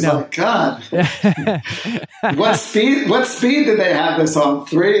audience who's like, God, what speed did they have this on?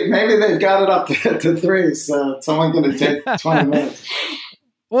 3? Maybe they've got it up to 3. So it's only going to take 20 minutes.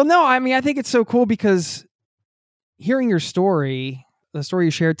 Well, no, I mean, I think it's so cool because hearing your story, the story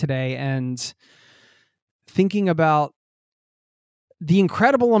you shared today, and thinking about the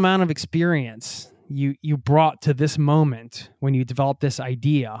incredible amount of experience you brought to this moment when you developed this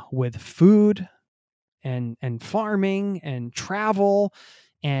idea with food and farming and travel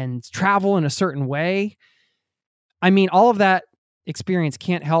in a certain way. I mean, all of that experience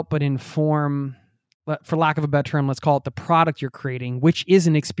can't help but inform, for lack of a better term, let's call it the product you're creating, which is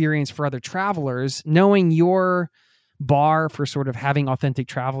an experience for other travelers. Knowing your bar for sort of having authentic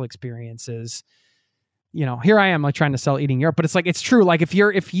travel experiences, here I am like trying to sell Eating Europe, but it's like, it's true. Like if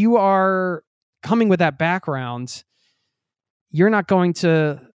you are coming with that background, you're not going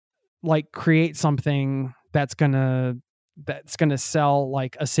to like create something that's gonna sell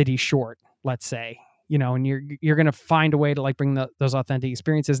like a city short, let's say, and you're gonna find a way to like bring those authentic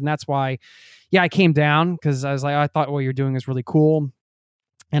experiences. And that's why, I came down, because I was like, I thought what you're doing is really cool,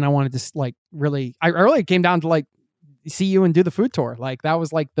 and I wanted to like I really came down to like see you and do the food tour. Like that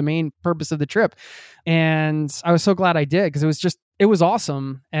was like the main purpose of the trip, and I was so glad I did, because it was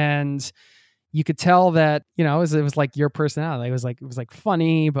awesome. And you could tell that, it was like your personality. It was like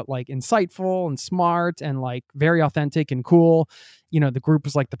funny, but like insightful and smart and like very authentic and cool. The group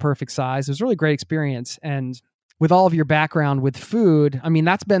was like the perfect size. It was a really great experience. And with all of your background with food, I mean,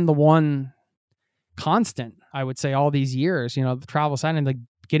 that's been the one constant, I would say, all these years, the travel side and like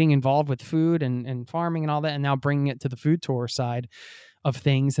getting involved with food and farming and all that, and now bringing it to the food tour side of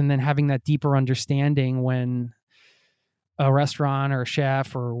things. And then having that deeper understanding when a restaurant or a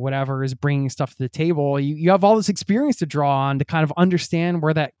chef or whatever is bringing stuff to the table, you have all this experience to draw on to kind of understand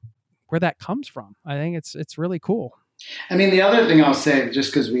where that comes from. I think it's really cool. I mean, the other thing I'll say,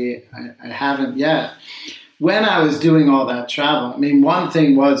 just because I haven't yet, when I was doing all that travel, I mean, one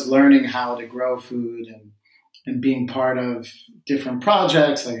thing was learning how to grow food and being part of different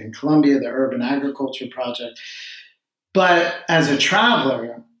projects, like in Colombia, the Urban Agriculture Project. But as a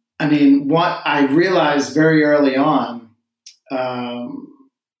traveler, I mean, what I realized very early on,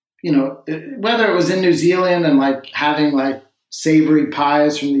 whether it was in New Zealand and like having like savory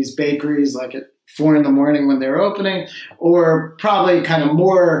pies from these bakeries, like at 4 a.m. when they're opening, or probably kind of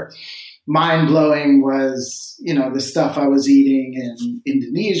more mind blowing was, the stuff I was eating in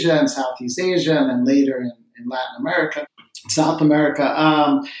Indonesia and Southeast Asia, and then later in Latin America, South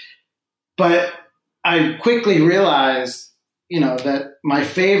America. But I quickly realized, that my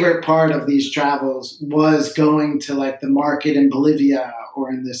favorite part of these travels was going to like the market in Bolivia or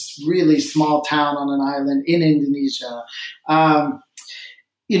in this really small town on an island in Indonesia.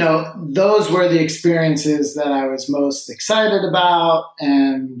 Those were the experiences that I was most excited about.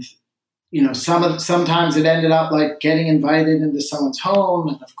 And, sometimes it ended up like getting invited into someone's home.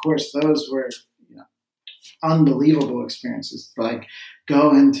 And of course, those were, unbelievable experiences. Like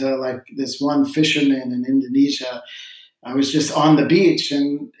going to like this one fisherman in Indonesia. I was just on the beach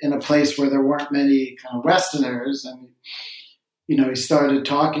and in a place where there weren't many kind of Westerners. And, he started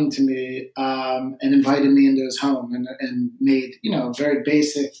talking to me and invited me into his home and made, a very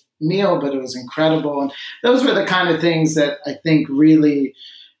basic meal, but it was incredible. And those were the kind of things that I think really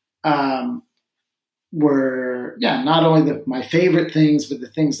were, not only my favorite things, but the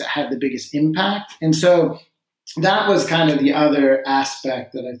things that had the biggest impact. And so that was kind of the other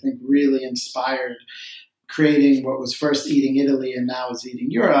aspect that I think really inspired creating what was first Eating Italy and now is Eating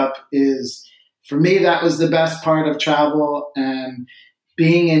Europe. Is for me, that was the best part of travel. And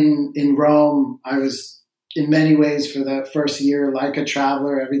being in Rome, I was in many ways for the first year like a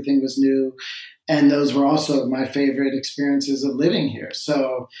traveler. Everything was new. And those were also my favorite experiences of living here.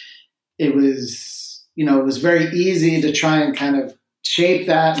 So it was, it was very easy to try and kind of shape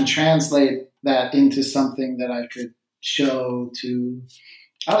that and translate that into something that I could show to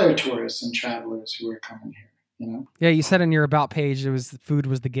other tourists and travelers who are coming here. Yeah, you said in your about page, food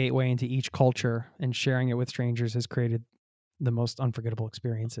was the gateway into each culture, and sharing it with strangers has created the most unforgettable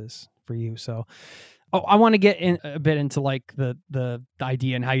experiences for you. So, I want to get in a bit into like the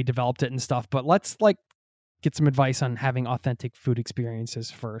idea and how you developed it and stuff, but let's like get some advice on having authentic food experiences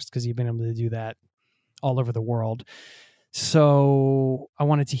first, because you've been able to do that all over the world. So I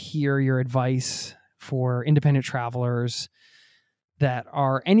wanted to hear your advice for independent travelers that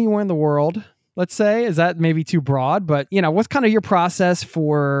are anywhere in the world, let's say. Is that maybe too broad? But, what's kind of your process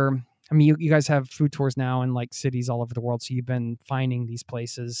for I mean, you guys have food tours now in like cities all over the world. So you've been finding these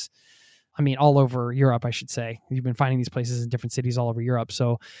places. I mean, all over Europe, I should say. You've been finding these places in different cities all over Europe.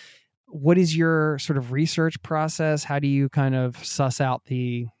 So what is your sort of research process? How do you kind of suss out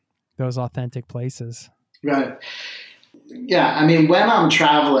those authentic places? Right. Yeah. I mean, when I'm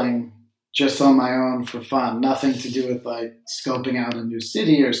traveling just on my own for fun, nothing to do with like scoping out a new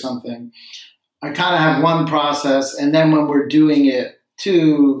city or something, I kind of have one process. And then when we're doing it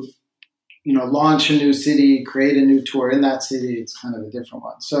to, launch a new city, create a new tour in that city, it's kind of a different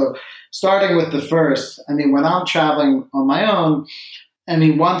one. So starting with the first, I mean, when I'm traveling on my own, I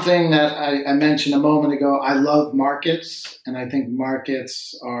mean, one thing that I mentioned a moment ago, I love markets. And I think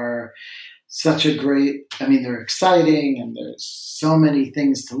markets are such a great, I mean, they're exciting and there's so many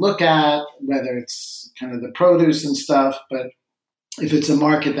things to look at, whether it's kind of the produce and stuff. But if it's a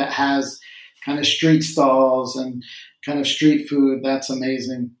market that has kind of street stalls and kind of street food, that's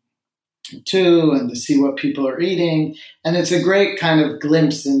amazing too, and to see what people are eating. And it's a great kind of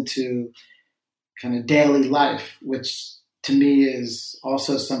glimpse into kind of daily life, which to me is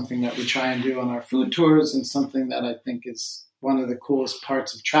also something that we try and do on our food tours, and something that I think is one of the coolest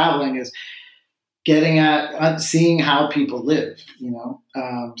parts of traveling is getting at seeing how people live,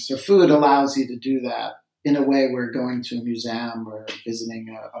 So food allows you to do that in a way where going to a museum or visiting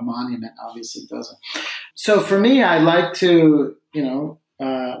a monument obviously doesn't. So for me, I like to,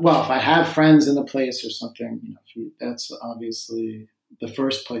 if I have friends in a place or something, that's obviously the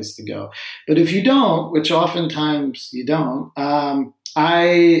first place to go. But if you don't, which oftentimes you don't,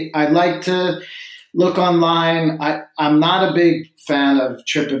 I like to look online. I'm not a big fan of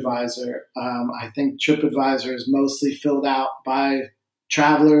TripAdvisor. I think TripAdvisor is mostly filled out by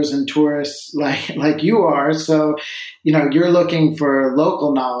travelers and tourists like you are. So, you're looking for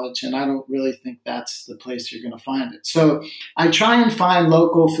local knowledge, and I don't really think that's the place you're going to find it. So I try and find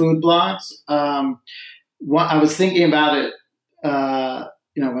local food blogs. I was thinking about it,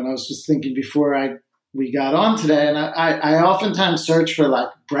 when I was just thinking before we got on today, and I oftentimes search for like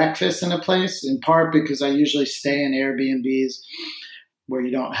breakfast in a place, in part because I usually stay in Airbnbs where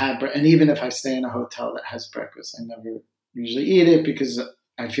you don't have, and even if I stay in a hotel that has breakfast, I never usually eat it because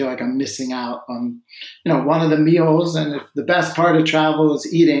I feel like I'm missing out on, one of the meals. And if the best part of travel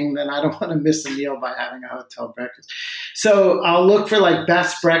is eating, then I don't want to miss a meal by having a hotel breakfast. So I'll look for like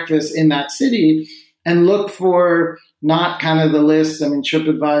best breakfast in that city and look for not kind of the list. I mean,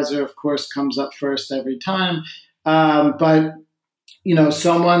 TripAdvisor, of course, comes up first every time. But,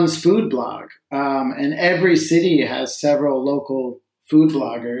 someone's food blog. And every city has several local food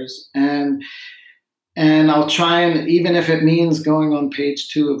bloggers. And I'll try and, even if it means going on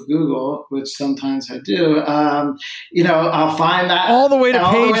page 2 of Google, which sometimes I do, I'll find that all the way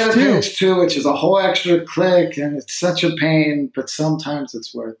to page 2, which is a whole extra click, and it's such a pain, but sometimes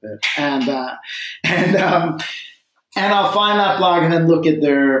it's worth it. And I'll find that blog and then look at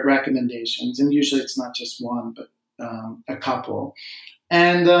their recommendations. And usually it's not just one, but a couple.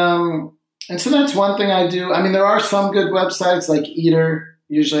 And so that's one thing I do. I mean, there are some good websites like Eater.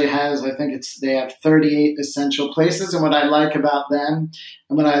 Usually has, I think they have 38 essential places. And what I like about them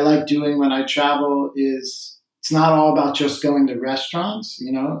and what I like doing when I travel is it's not all about just going to restaurants,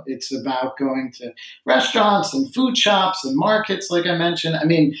 it's about going to restaurants and food shops and markets, like I mentioned. I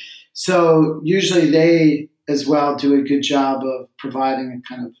mean, so usually they as well do a good job of providing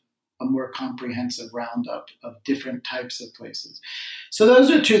a kind of a more comprehensive roundup of different types of places. So those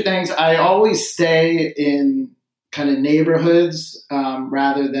are two things. I always stay in kind of neighborhoods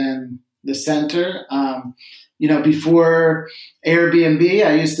rather than the center. Before Airbnb,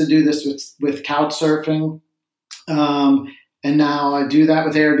 I used to do this with couch surfing. And now I do that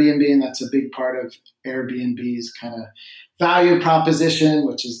with Airbnb, and that's a big part of Airbnb's kind of value proposition,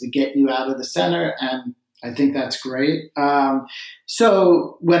 which is to get you out of the center. And I think that's great.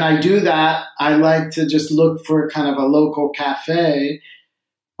 So when I do that, I like to just look for kind of a local cafe,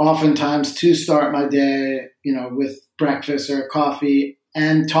 oftentimes to start my day, with breakfast or coffee,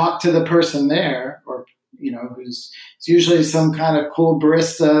 and talk to the person there, or, it's usually some kind of cool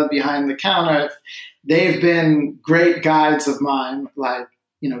barista behind the counter. They've been great guides of mine, like,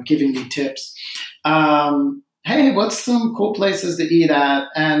 giving me tips. Hey, what's some cool places to eat at?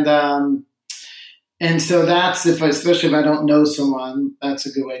 And so that's especially if I don't know someone, that's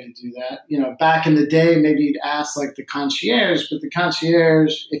a good way to do that. Back in the day, maybe you'd ask like the concierge, but the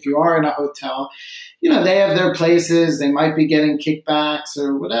concierge, if you are in a hotel, they have their places, they might be getting kickbacks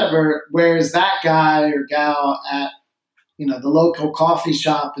or whatever. Whereas that guy or gal at, the local coffee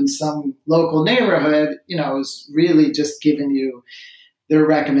shop in some local neighborhood, is really just giving you their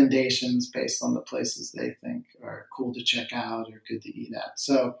recommendations based on the places they think are cool to check out or good to eat at.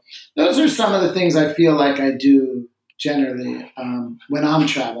 So those are some of the things I feel like I do generally when I'm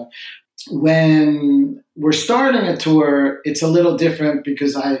traveling. When we're starting a tour, it's a little different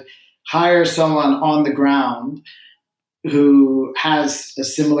because I hire someone on the ground who has a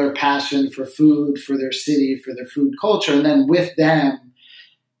similar passion for food, for their city, for their food culture. And then with them,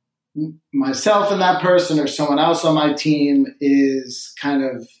 myself and that person or someone else on my team is kind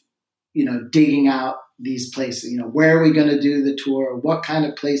of, digging out these places. Where are we going to do the tour? What kind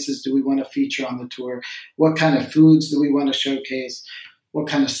of places do we want to feature on the tour? What kind of foods do we want to showcase? What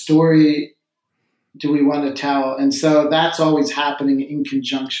kind of story do we want to tell? And so that's always happening in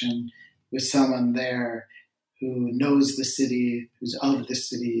conjunction with someone there who knows the city, who's of the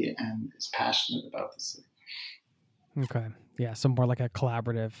city, and is passionate about the city. Okay. Yeah. So more like a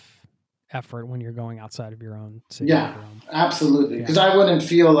collaborative effort when you're going outside of your own city. Yeah, absolutely. Because I wouldn't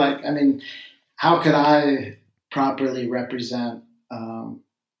feel like, how could I properly represent, a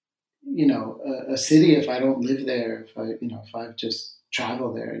city if I don't live there, if I just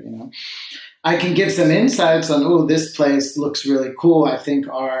travel there, I can give some insights on, this place looks really cool. I think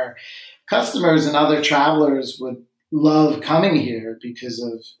our customers and other travelers would love coming here because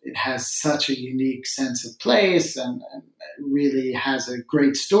of it has such a unique sense of place and really has a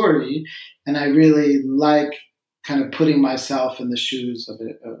great story. And I really like kind of putting myself in the shoes of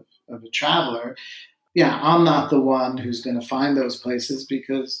a traveler. Yeah, I'm not the one who's going to find those places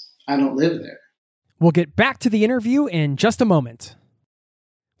because I don't live there. We'll get back to the interview in just a moment.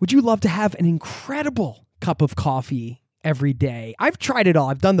 Would you love to have an incredible cup of coffee every day? I've tried it all.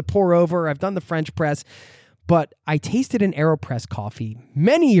 I've done the pour over, I've done the French press, but I tasted an AeroPress coffee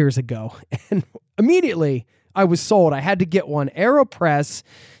many years ago and immediately I was sold. I had to get one. AeroPress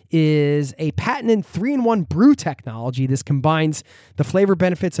is a patented 3-in-1 brew technology. This combines the flavor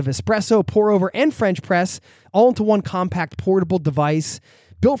benefits of espresso, pour over, and French press all into one compact portable device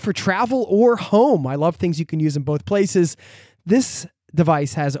built for travel or home. I love things you can use in both places. This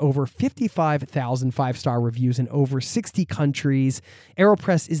device has over 55,000 5-star reviews in over 60 countries.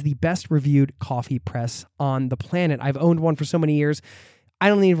 AeroPress is the best reviewed coffee press on the planet. I've owned one for so many years. I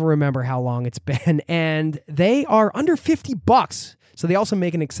don't even remember how long it's been. And they are under $50. So they also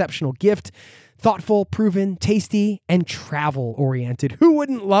make an exceptional gift. Thoughtful, proven, tasty, and travel oriented. Who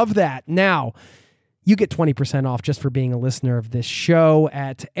wouldn't love that? Now, you get 20% off just for being a listener of this show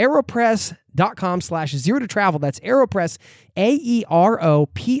at aeropress.com/zero to travel. That's AeroPress,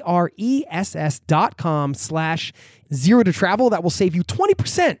 AeroPress.com/zero to travel. That will save you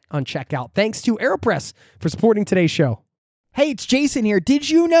 20% on checkout. Thanks to AeroPress for supporting today's show. Hey, it's Jason here. Did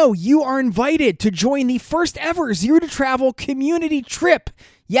you know you are invited to join the first ever Zero to Travel community trip?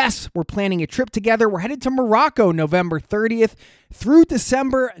 Yes, we're planning a trip together. We're headed to Morocco November 30th through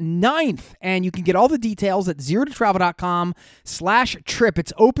December 9th. And you can get all the details at zerototravel.com/trip.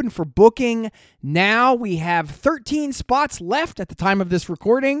 It's open for booking now. We have 13 spots left at the time of this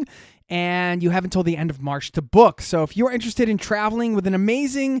recording, and you have until the end of March to book. So if you're interested in traveling with an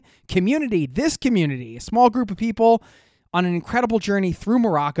amazing community, this community, a small group of people on an incredible journey through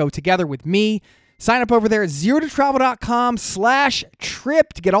Morocco together with me, sign up over there at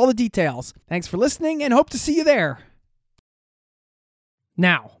zerototravel.com/trip to get all the details. Thanks for listening and hope to see you there.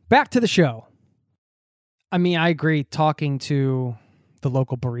 Now, back to the show. I agree, talking to the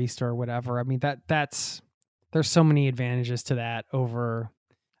local barista or whatever. That's there's so many advantages to that over,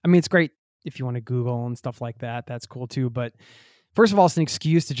 it's great if you want to Google and stuff like that. That's cool too. But first of all, it's an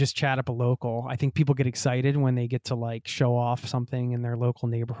excuse to just chat up a local. I think people get excited when they get to show off something in their local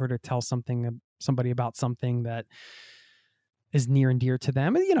neighborhood or tell somebody about something that is near and dear to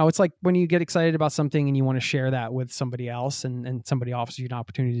them. And, it's like when you get excited about something and you want to share that with somebody else and somebody offers you an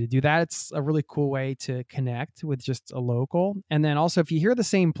opportunity to do that. It's a really cool way to connect with just a local. And then also, if you hear the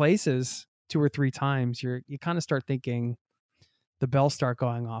same places 2 or 3 times, you kind of start thinking, the bells start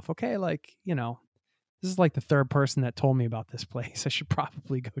going off. Okay. This is like the third person that told me about this place. I should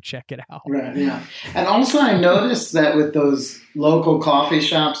probably go check it out. Right, yeah. And also I noticed that with those local coffee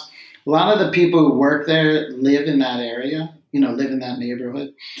shops, a lot of the people who work there live in that area, live in that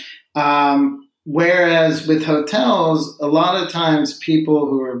neighborhood. Whereas with hotels, a lot of times people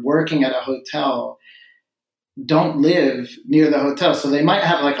who are working at a hotel don't live near the hotel. So they might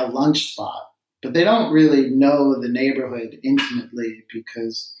have a lunch spot, but they don't really know the neighborhood intimately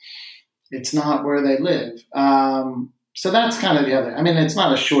because it's not where they live. So that's kind of the other. It's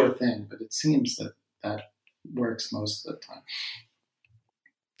not a sure thing, but it seems that works most of the time.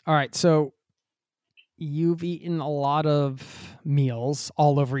 All right. So you've eaten a lot of meals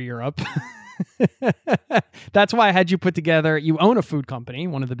all over Europe. That's why I had you put together. You own a food company,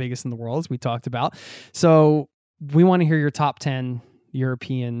 one of the biggest in the world, as we talked about. So we want to hear your top 10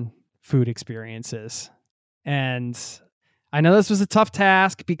 European food experiences. And I know this was a tough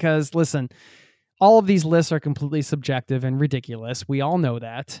task because, listen, all of these lists are completely subjective and ridiculous. We all know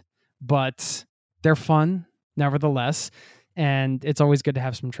that, but they're fun nevertheless. And it's always good to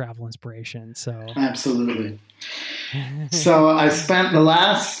have some travel inspiration. So absolutely. So I spent the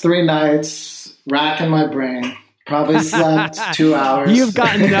last 3 nights racking my brain. Probably slept 2 hours. You've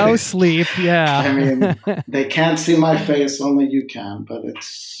gotten no sleep. Yeah. I mean, they can't see my face, only you can, but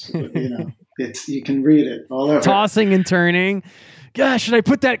it's, you can read it all over. Tossing and turning. Yeah, should I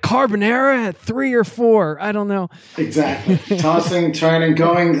put that carbonara at 3 or 4? I don't know. Exactly. Tossing, turning,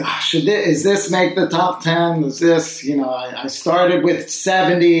 going, is this make the top 10? Is this, I started with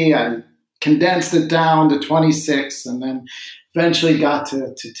 70. I condensed it down to 26 and then eventually got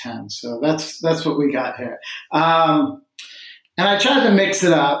to 10. So that's what we got here. And I tried to mix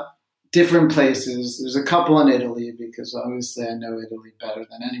it up, different places. There's a couple in Italy because obviously I know Italy better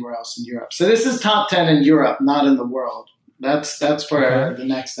than anywhere else in Europe. So this is top 10 in Europe, not in the world. That's for the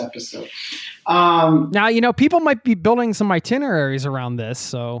next episode. Now, people might be building some itineraries around this.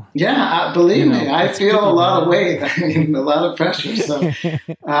 So yeah, believe me, I feel a lot of weight. I mean, a lot of pressure. So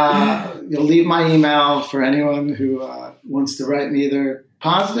you'll leave my email for anyone who wants to write me either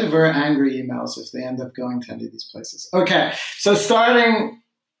positive or angry emails if they end up going to any of these places. Okay, so starting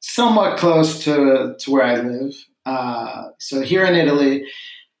somewhat close to where I live. So here in Italy,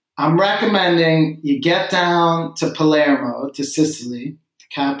 I'm recommending you get down to Palermo, to Sicily, the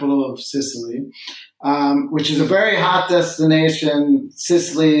capital of Sicily, which is a very hot destination.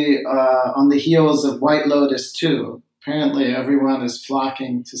 Sicily on the heels of White Lotus 2. Apparently everyone is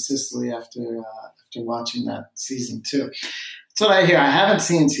flocking to Sicily after watching that season 2. That's what I hear. I haven't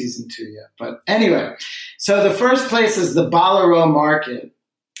seen season 2 yet. But anyway, so the first place is the Ballarò Market.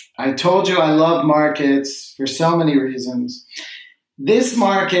 I told you I love markets for so many reasons. This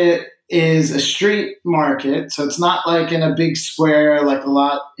market is a street market, so it's not like in a big square like a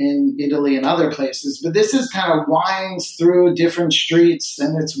lot in Italy and other places, but this is kind of winds through different streets,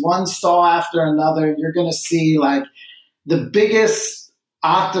 and it's one stall after another. You're going to see like the biggest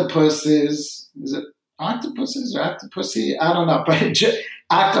octopuses. Is it octopuses or octopussy? I don't know, but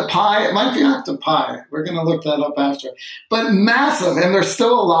octopi. It might be octopi. We're going to look that up after. But massive, and they're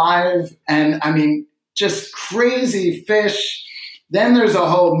still alive, and I mean, just crazy fish. Then there's a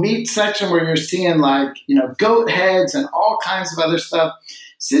whole meat section where you're seeing like, goat heads and all kinds of other stuff.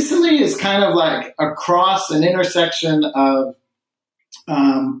 Sicily is kind of like across an intersection of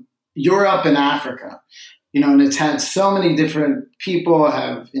Europe and Africa, and it's had so many different people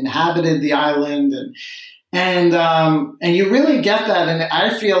have inhabited the island and you really get that. And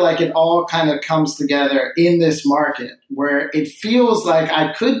I feel like it all kind of comes together in this market where it feels like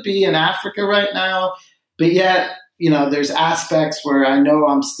I could be in Africa right now, but yet there's aspects where I know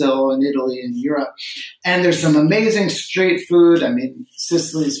I'm still in Italy and Europe. And there's some amazing street food. I mean,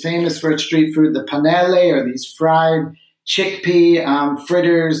 Sicily's famous for its street food. The panelle are these fried chickpea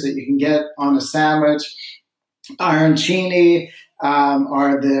fritters that you can get on a sandwich. Arancini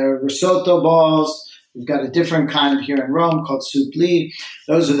are the risotto balls. We've got a different kind here in Rome called supplì.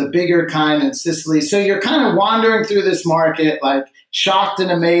 Those are the bigger kind in Sicily. So you're kind of wandering through this market, like shocked and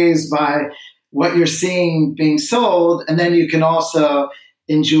amazed by what you're seeing being sold, and then you can also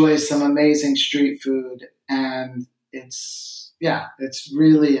enjoy some amazing street food, and it's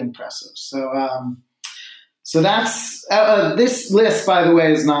really impressive. So that's this list, by the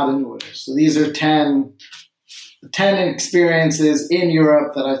way, is not in order. So these are 10 experiences in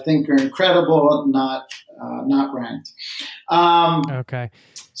Europe that I think are incredible, not ranked. Okay.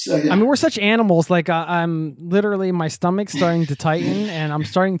 So, yeah. I mean, we're such animals. Like I'm literally, my stomach's starting to tighten and I'm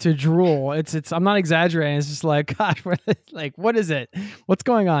starting to drool. I'm not exaggerating. It's just like, gosh, what is it? What's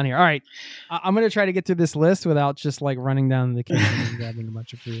going on here? All right. I'm going to try to get through this list without just like running down to the kitchen and grabbing a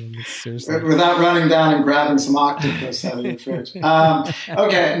bunch of food. Seriously. Without running down and grabbing some octopus out of your fridge.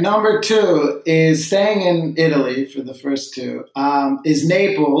 Okay. Number 2 is staying in Italy for the first 2, is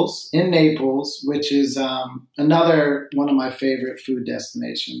Naples, which is another one of my favorite food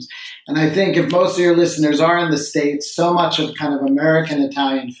destinations. And I think if most of your listeners are in the States, so much of kind of American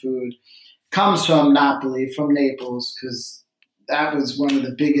Italian food comes from Napoli, from Naples, because that was one of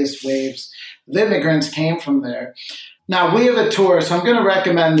the biggest waves of immigrants came from there. Now, we have a tour, so I'm going to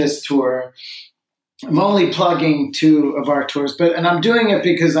recommend this tour. I'm only plugging 2 of our tours, and I'm doing it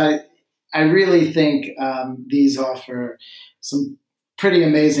because I really think these offer some pretty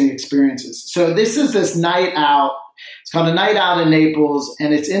amazing experiences. So this is this night out. It's called A Night Out in Naples,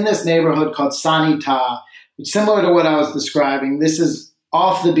 and it's in this neighborhood called Sanità, which is similar to what I was describing. This is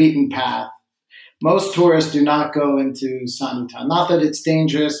off the beaten path. Most tourists do not go into Sanità. Not that it's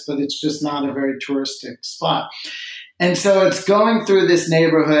dangerous, but it's just not a very touristic spot. And so it's going through this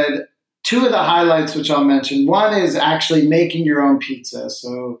neighborhood. Two of the highlights, which I'll mention, one is actually making your own pizza.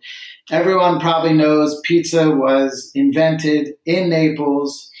 So everyone probably knows pizza was invented in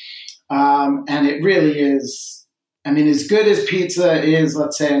Naples, and it really is, I mean, as good as pizza is,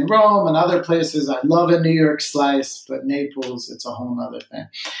 let's say, in Rome and other places. I love a New York slice, but Naples, it's a whole nother thing.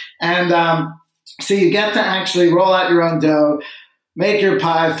 And so you get to actually roll out your own dough, make your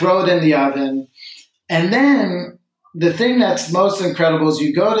pie, throw it in the oven, and then the thing that's most incredible is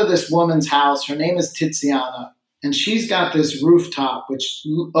you go to this woman's house. Her name is Tiziana, and she's got this rooftop which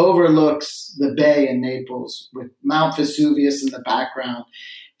overlooks the bay in Naples with Mount Vesuvius in the background.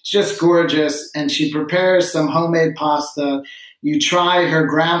 It's just gorgeous, and she prepares some homemade pasta. You try her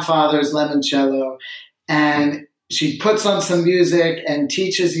grandfather's limoncello, and she puts on some music and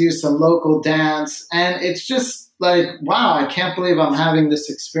teaches you some local dance, and it's just like, wow, I can't believe I'm having this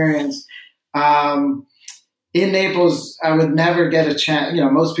experience. In Naples, I would never get a chance. You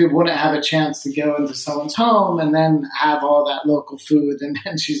know, most people wouldn't have a chance to go into someone's home and then have all that local food. And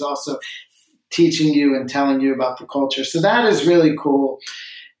then she's also teaching you and telling you about the culture. So that is really cool.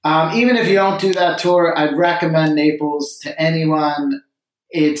 Even if you don't do that tour, I'd recommend Naples to anyone.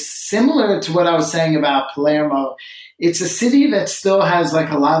 It's similar to what I was saying about Palermo. It's a city that still has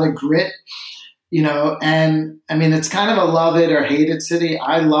like a lot of grit. You know, and I mean, it's kind of a love it or hate it city.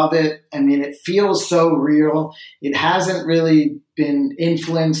 I love it. I mean, it feels so real. It hasn't really been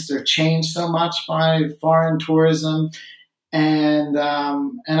influenced or changed so much by foreign tourism. And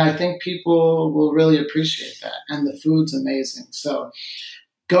I think people will really appreciate that. And the food's amazing. So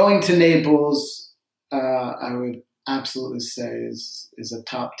going to Naples, I would absolutely say is a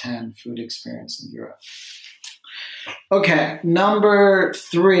top 10 food experience in Europe. Okay. Number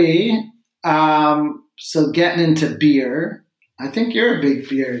 3. So getting into beer, I think you're a big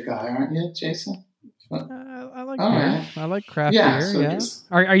beer guy, aren't you, Jason? I like beer. Right. I like craft beer. So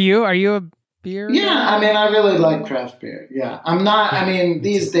Are you a beer? Yeah, guy? I mean, I really like craft beer. Yeah, I'm not. I mean,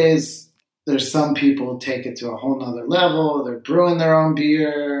 these days there's some people take it to a whole nother level. They're brewing their own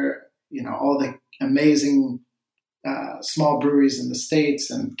beer. You know, all the amazing small breweries in the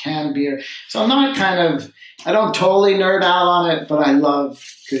States and canned beer. So I'm not I don't totally nerd out on it, but I love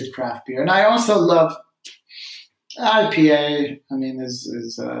good craft beer. And I also love IPA. I mean,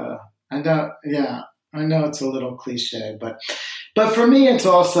 I know it's a little cliche, but for me, it's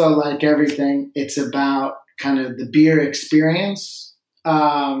also like everything. It's about kind of the beer experience.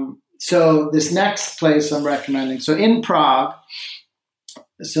 So this next place I'm recommending, so in Prague.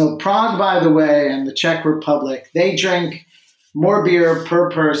 So Prague, by the way, and the Czech Republic, they drink more beer per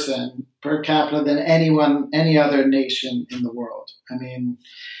person, per capita, than any other nation in the world. I mean,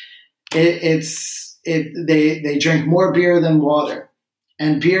 they drink more beer than water,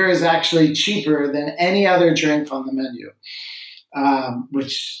 and beer is actually cheaper than any other drink on the menu,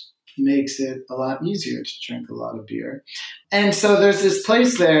 which makes it a lot easier to drink a lot of beer. And so there's this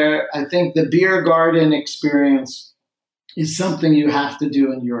place there. I think the beer garden experience is something you have to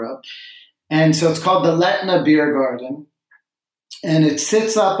do in Europe. And so it's called the Letna Beer Garden. And it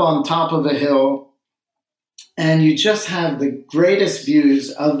sits up on top of a hill. And you just have the greatest views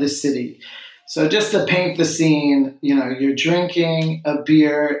of the city. So just to paint the scene, you know, you're drinking a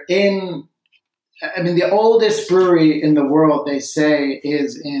beer the oldest brewery in the world, they say,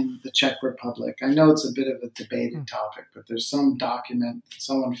 is in the Czech Republic. I know it's a bit of a debated topic, but there's some document that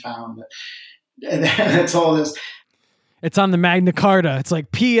someone found that's all this. It's on the Magna Carta. It's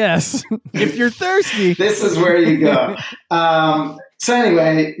like, P.S. if you're thirsty. This is where you go. So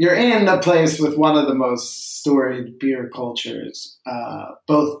anyway, you're in a place with one of the most storied beer cultures,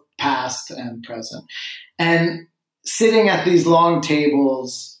 both past and present. And sitting at these long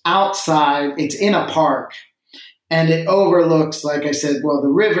tables outside, it's in a park, and it overlooks, like I said, well, the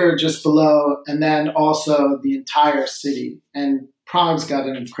river just below, and then also the entire city. And Prague's got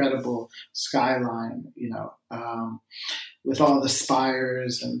an incredible skyline, you know, with all the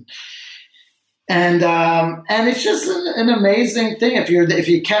spires and it's just an amazing thing. If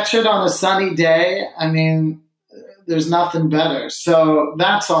you catch it on a sunny day, I mean, there's nothing better. So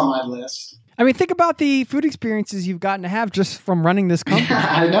that's on my list. I mean, think about the food experiences you've gotten to have just from running this company.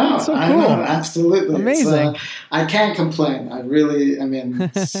 I know. It's so cool. I know, absolutely. Amazing. I can't complain.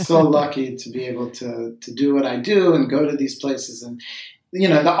 So lucky to be able to do what I do and go to these places. And, you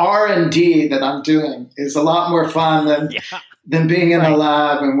know, the R&D that I'm doing is a lot more fun than being in a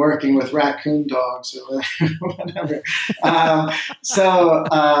lab and working with raccoon dogs or whatever.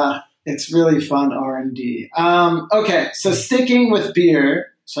 It's really fun R&D. Okay, so sticking with beer.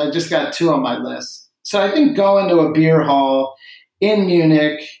 So I just got 2 on my list. So I think going to a beer hall in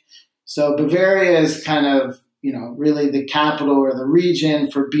Munich. So Bavaria is kind of, really the capital or the region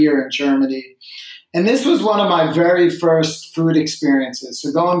for beer in Germany. And this was one of my very first food experiences.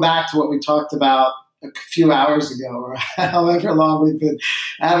 So going back to what we talked about a few hours ago, or however long we've been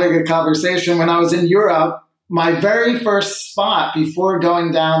having a conversation, when I was in Europe, my very first spot before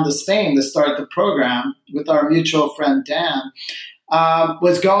going down to Spain to start the program with our mutual friend Dan,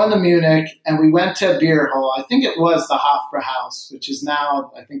 was going to Munich, and we went to a beer hall. I think it was the Hofbrauhaus, which is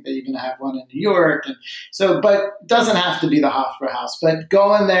now, I think they even have one in New York. And so, but it doesn't have to be the Hofbrauhaus. But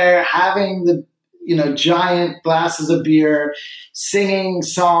going there, having the giant glasses of beer, singing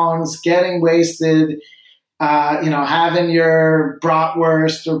songs, getting wasted, having your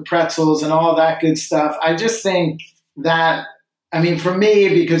bratwurst or pretzels and all that good stuff. I just think that, for me,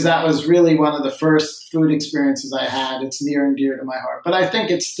 because that was really one of the first food experiences I had, it's near and dear to my heart. But I think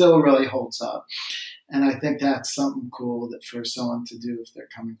it still really holds up. And I think that's something cool that for someone to do if they're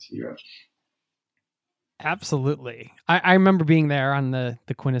coming to Europe. Absolutely. I remember being there on the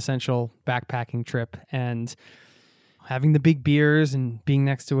quintessential backpacking trip and having the big beers and being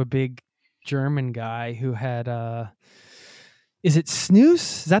next to a big German guy who had, is it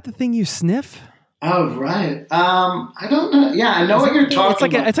snus? Is that the thing you sniff? Oh, right. I don't know. Yeah, I know what you're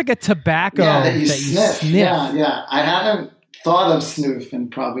talking about. It's like a tobacco that you sniff. Yeah. I haven't thought of snoof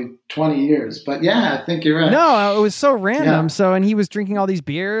in probably 20 years, but yeah, I think you're right. No, it was so random. Yeah. And he was drinking all these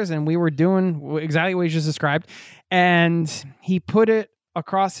beers and we were doing exactly what you just described. And he put it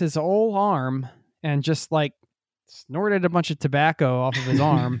across his whole arm and just snorted a bunch of tobacco off of his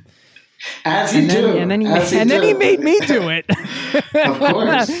arm. As you do. And then he made me do it. Of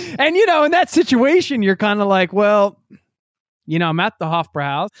course. And, in that situation, you're kind of like, well, I'm at the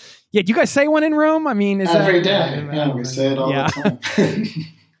Hofbrauhaus. Yeah, do you guys say one in Rome? Is every day. Yeah, we say it all the time.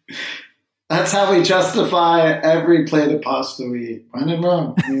 That's how we justify every plate of pasta we eat. When in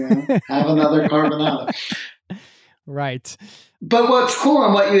Rome, have another carbonara. Right. But what's cool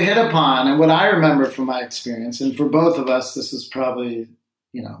and what you hit upon, and what I remember from my experience, and for both of us, this is probably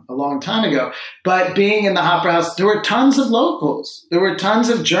a long time ago. But being in the Hofbrauhaus, there were tons of locals. There were tons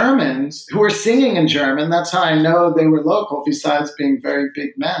of Germans who were singing in German. That's how I know they were local, besides being very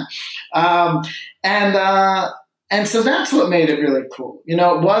big men. And so that's what made it really cool. It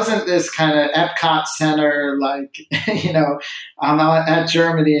wasn't this kind of Epcot Center, I'm at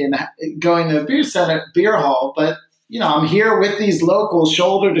Germany and going to a beer hall, but I'm here with these locals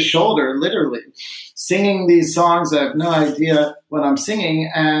shoulder to shoulder, literally singing these songs. I have no idea what I'm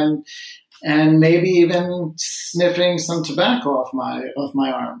singing, and maybe even sniffing some tobacco off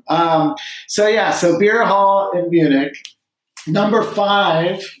my arm. So beer hall in Munich. Number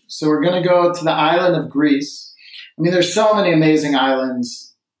 5. So we're going to go to the island of Greece. There's so many amazing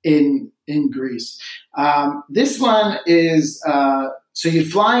islands in Greece. This one is, so you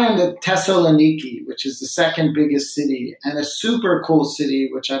fly into Thessaloniki, which is the second biggest city, and a super cool city,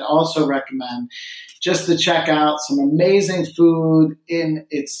 which I'd also recommend just to check out. Some amazing food.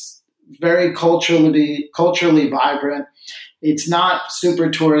 It's very culturally vibrant. It's not super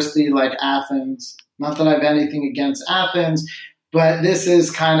touristy like Athens. Not that I have anything against Athens, but this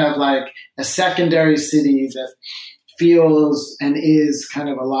is kind of like a secondary city that feels and is kind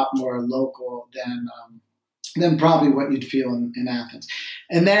of a lot more local than probably what you'd feel in Athens.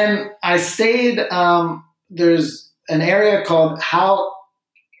 And then I stayed, there's an area called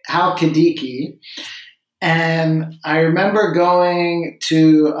Halkidiki, and I remember going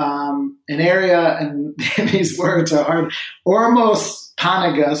to an area, and these words are hard, Ormos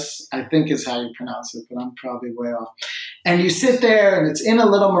Panagus, I think is how you pronounce it, but I'm probably way off. And you sit there, and it's in a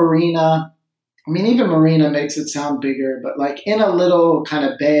little marina. Even marina makes it sound bigger, but in a little kind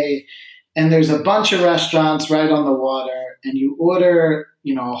of bay, and there's a bunch of restaurants right on the water, and you order,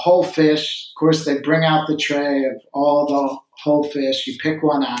 a whole fish. Of course, they bring out the tray of all the whole fish. You pick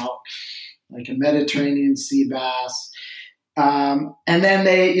one out, like a Mediterranean sea bass. And then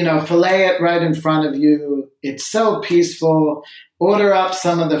they, fillet it right in front of you. It's so peaceful. Order up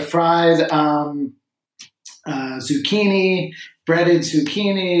some of the fried zucchini, breaded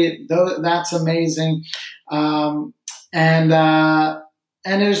zucchini. That's amazing.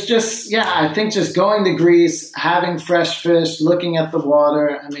 And it's just, I think just going to Greece, having fresh fish, looking at the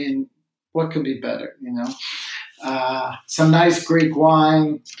water. What could be better, Some nice Greek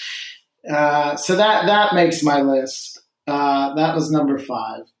wine. So that makes my list. That was number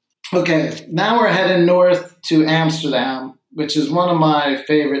 5. Okay, now we're heading north to Amsterdam, which is one of my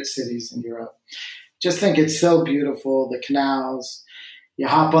favorite cities in Europe. Just think it's so beautiful, the canals. You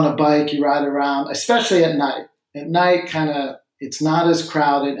hop on a bike, you ride around, especially at night. At night, it's not as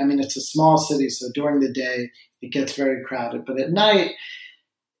crowded. I mean, it's a small city, so during the day, it gets very crowded. But at night,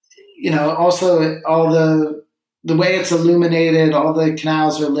 also all the way it's illuminated, all the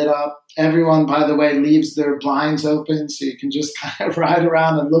canals are lit up. Everyone, by the way, leaves their blinds open, so you can just kind of ride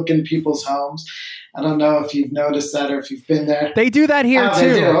around and look in people's homes. I don't know if you've noticed that or if you've been there. They do that here too.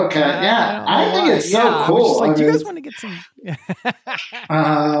 They do. Okay, yeah. I think it's so cool. I was just like, do you guys want to get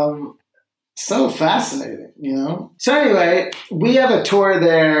some? So fascinating, So anyway, we have a tour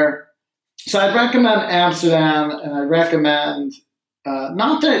there. So I'd recommend Amsterdam, and I recommend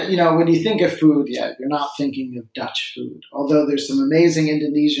not that, when you think of food, you're not thinking of Dutch food, although there's some amazing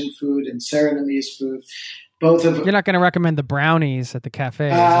Indonesian food and Surinamese food. Both of You're not going to recommend the brownies at the cafe,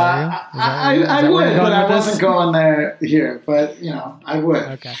 are you? I would, but I wasn't going there here. But, I would.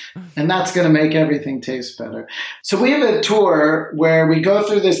 Okay. And that's going to make everything taste better. So we have a tour where we go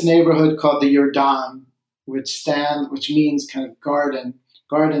through this neighborhood called the Dunn, which means kind of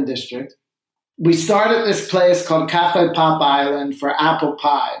garden district. We start at this place called Cafe Pop Island for apple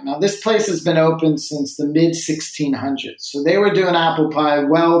pie. Now, this place has been open since the mid-1600s. So they were doing apple pie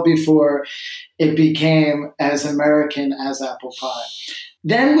well before it became as American as apple pie.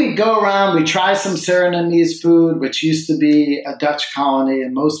 Then we go around, we try some Surinamese food, which used to be a Dutch colony,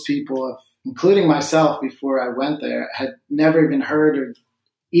 and most people, including myself before I went there, had never even heard or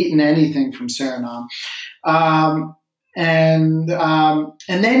eaten anything from Suriname. And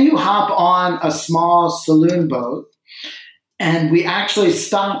then you hop on a small saloon boat, and we actually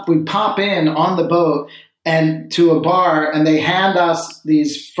stop. We pop in on the boat and to a bar, and they hand us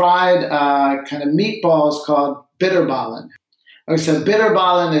these fried kind of meatballs called bitterballen. Okay, so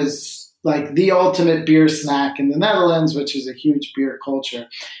bitterballen is like the ultimate beer snack in the Netherlands, which is a huge beer culture.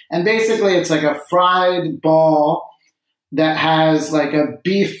 And basically, it's like a fried ball that has like a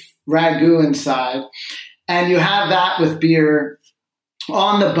beef ragu inside. And you have that with beer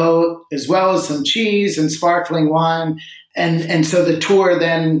on the boat, as well as some cheese and sparkling wine. And so the tour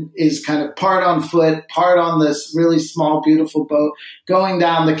then is kind of part on foot, part on this really small, beautiful boat, going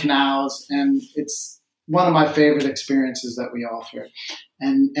down the canals. And it's one of my favorite experiences that we offer.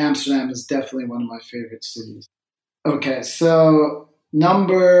 And Amsterdam is definitely one of my favorite cities. Okay, so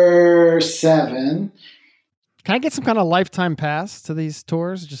number 7. Can I get some kind of lifetime pass to these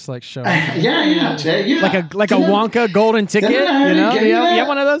tours? Just like show. Yeah, Jay. Yeah. Like a Wonka golden ticket. You have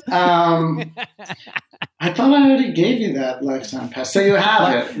one of those. I thought I already gave you that lifetime pass, so you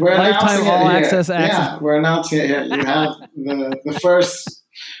have it. We're lifetime all access. Yeah, we're announcing it here. You have the first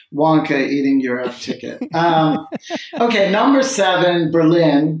Wonka eating Europe ticket. Okay, number 7,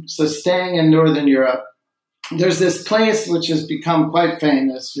 Berlin. So staying in Northern Europe. There's this place which has become quite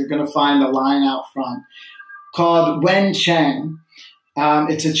famous. You're going to find a line out front, called Wen Cheng.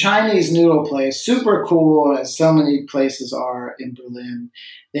 It's a Chinese noodle place, super cool, as so many places are in Berlin.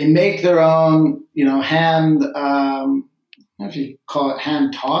 They make their own, hand, I don't know if you call it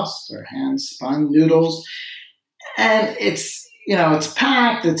hand tossed or hand spun noodles. And it's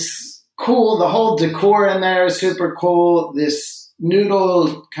packed, it's cool. The whole decor in there is super cool. This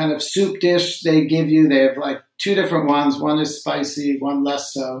noodle kind of soup dish they give you, they have like 2 different ones. One is spicy, one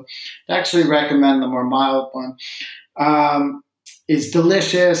less so. I actually recommend the more mild one. It's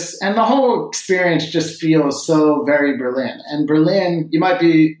delicious, and the whole experience just feels so very Berlin. And Berlin, you might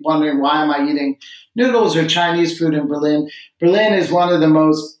be wondering, why am I eating noodles or Chinese food in Berlin? Berlin is one of the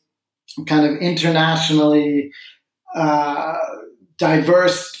most kind of internationally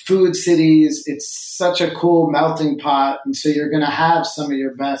diverse food cities. It's such a cool melting pot, and so you're going to have some of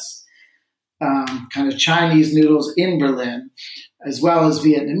your best kind of Chinese noodles in Berlin, as well as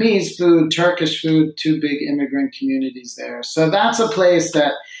Vietnamese food, Turkish food, 2 big immigrant communities there. So that's a place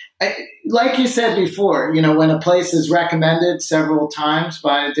that, like you said before, when a place is recommended several times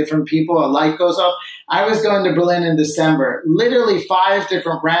by different people, a light goes off. I was going to Berlin in December, literally 5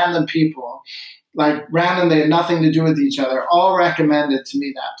 different random people, like random, they had nothing to do with each other, all recommended to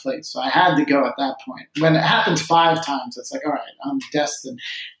me that place. So I had to go at that point. When it happens 5 times, it's like, all right, I'm destined.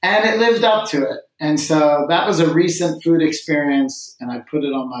 And it lived up to it. And so that was a recent food experience, and I put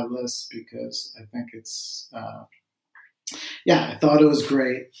it on my list because I think it's, I thought it was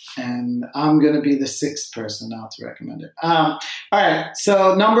great. And I'm going to be the 6th person now to recommend it. All right,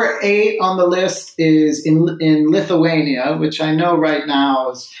 so number 8 on the list is in Lithuania, which I know right now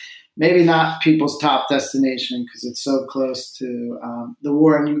is maybe not people's top destination because it's so close to the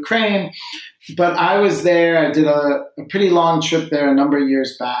war in Ukraine. But I was there. I did a pretty long trip there a number of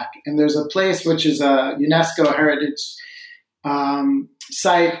years back. And there's a place which is a UNESCO heritage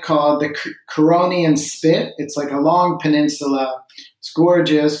site called the Curonian Spit. It's like a long peninsula. It's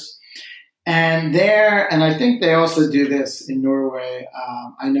gorgeous. And I think they also do this in Norway.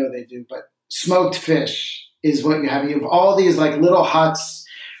 I know they do, but smoked fish is what you have. You have all these like little huts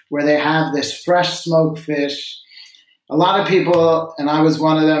where they have this fresh smoked fish. A lot of people, and I was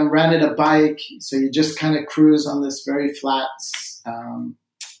one of them, rented a bike. So you just kind of cruise on this very flat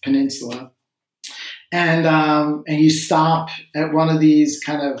peninsula. And you stop at one of these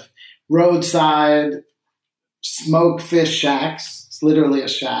kind of roadside smoked fish shacks. It's literally a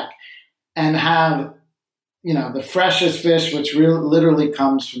shack. And have, the freshest fish, which literally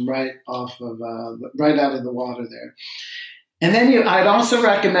comes from right out of the water there. And then I'd also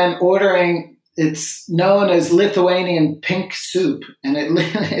recommend ordering, it's known as Lithuanian pink soup. And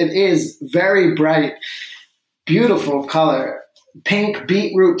it is very bright, beautiful color. Pink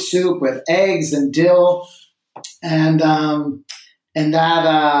beetroot soup with eggs and dill. And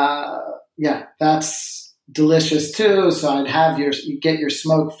that's delicious too. So I'd have you get your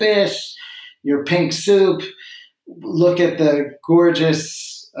smoked fish, your pink soup, look at the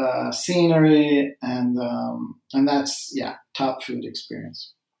gorgeous scenery, and that's top food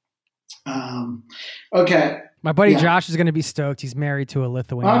experience. Okay. My buddy Josh is going to be stoked. He's married to a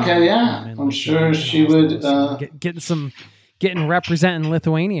Lithuanian. Okay, yeah, I'm sure she would. Getting representing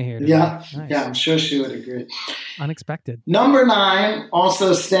Lithuania here today. Yeah, nice. Yeah, I'm sure she would agree. Unexpected. Number 9,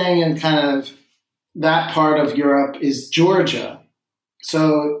 also staying in kind of that part of Europe, is Georgia.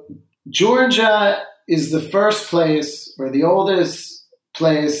 So Georgia is the first place, or the oldest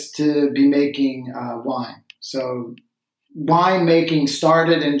place, to be making wine. So wine making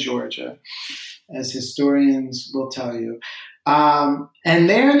started in Georgia, as historians will tell you. And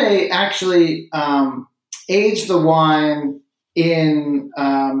there they actually age the wine in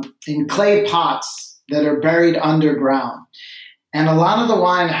clay pots that are buried underground. And a lot of the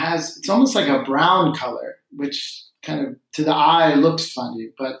wine it's almost like a brown color, which kind of to the eye looks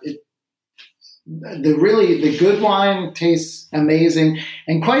funny, but the good wine tastes amazing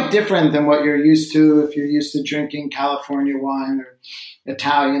and quite different than what you're used to if you're used to drinking California wine or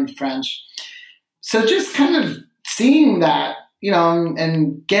Italian, French. So just kind of seeing that,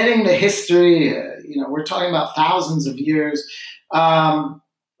 and getting the history, we're talking about thousands of years. I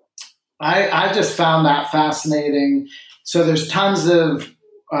just found that fascinating. So there's tons of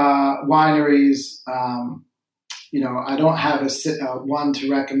wineries. I don't have one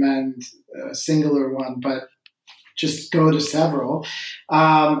to recommend, a singular one, but just go to several.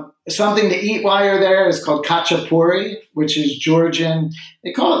 Something to eat while you're there is called khachapuri, which is Georgian.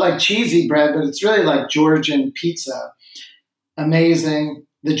 They call it like cheesy bread, but it's really like Georgian pizza. Amazing.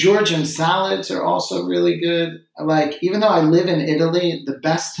 The Georgian salads are also really good. Even though I live in Italy, the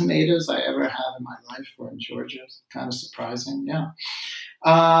best tomatoes I ever had in my life were in Georgia. It's kind of surprising. Yeah.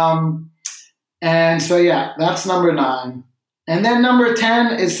 And so, that's number 9. And then number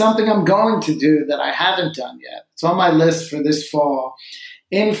 10 is something I'm going to do that I haven't done yet. It's on my list for this fall.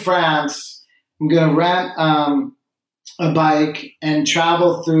 In France, I'm going to rent a bike and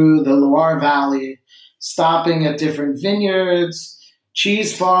travel through the Loire Valley, stopping at different vineyards,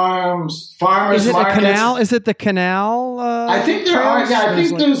 cheese farms, farmers markets. Is it the canal? I think there are. Yeah, I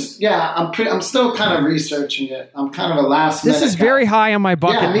think there's. Yeah, I'm still kind of researching it. I'm kind of a last minute. This is very high on my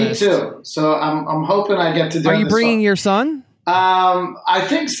bucket list. Yeah, me too. So I'm hoping I get to do. Are you bringing your son? I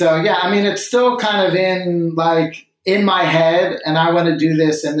think so. Yeah, I mean it's still kind of in my head, and I want to do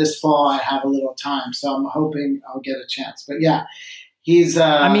this. And this fall I have a little time, so I'm hoping I'll get a chance. But yeah, he's.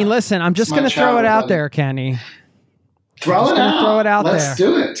 Listen, I'm just going to throw it out there, Kenny. Throw it out there. Let's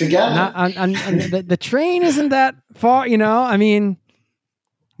do it together. The train isn't that far, my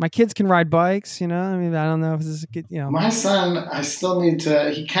kids can ride bikes, I don't know if this is good, My son, I still need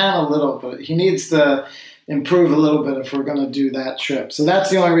to, he can a little, but he needs to improve a little bit if we're going to do that trip. So that's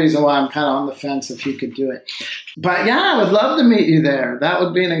the only reason why I'm kind of on the fence if he could do it. But yeah, I would love to meet you there. That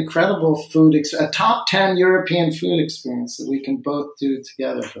would be an incredible a top 10 European food experience that we can both do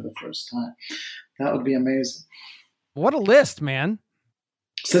together for the first time. That would be amazing. What a list, man.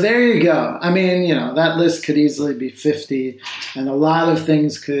 So there you go. I mean, that list could easily be 50 and a lot of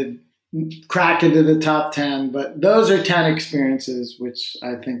things could crack into the top 10, but those are 10 experiences, which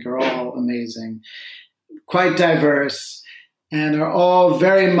I think are all amazing, quite diverse, and are all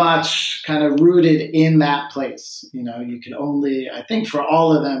very much kind of rooted in that place. You can only, I think for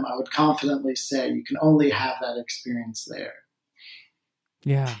all of them, I would confidently say you can only have that experience there.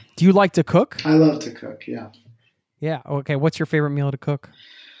 Yeah. Do you like to cook? I love to cook, yeah. Yeah. Okay. What's your favorite meal to cook?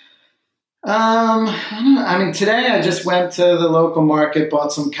 I mean, today I just went to the local market,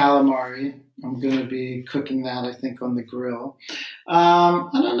 bought some calamari. I'm going to be cooking that, I think, on the grill. I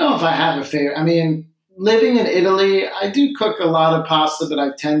don't know if I have a favorite. I mean, living in Italy, I do cook a lot of pasta, but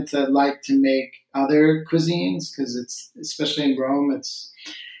I tend to like to make other cuisines because it's, especially in Rome, it's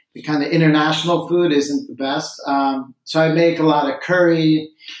the kind of international food isn't the best. So I make a lot of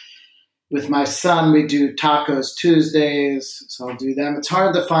curry. With my son, we do tacos Tuesdays, so I'll do them. It's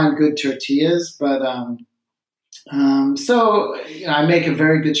hard to find good tortillas, but so I make a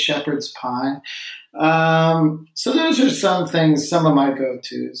very good shepherd's pie. So those are some things, some of my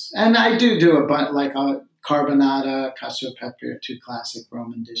go-tos. And I do a bunch, like a carbonara, cacio e pepe are two classic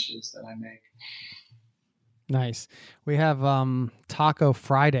Roman dishes that I make. Nice. We have Taco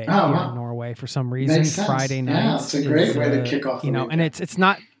Friday here in Norway for some reason. Makes sense. Friday night. Yeah, it's a great way to kick off the weekend. And it's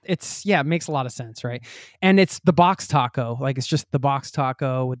not. It makes a lot of sense, right? And it's the box taco, like it's just the box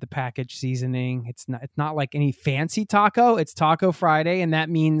taco with the packaged seasoning. It's not like any fancy taco. It's Taco Friday, and that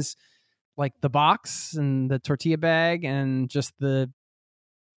means like the box and the tortilla bag and just the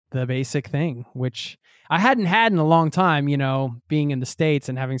basic thing, which I hadn't had in a long time. Being in the States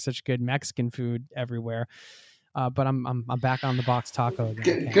and having such good Mexican food everywhere. But I'm back on the box taco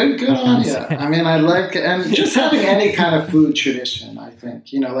again. Good on you. I mean, I like, and just having any kind of food tradition, I think,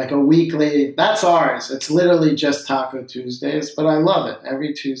 like a weekly, that's ours. It's literally just Taco Tuesdays, but I love it.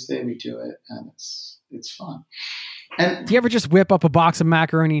 Every Tuesday we do it, and it's fun. And do you ever just whip up a box of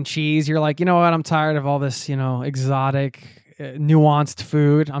macaroni and cheese? You're like, you know what? I'm tired of all this, exotic, nuanced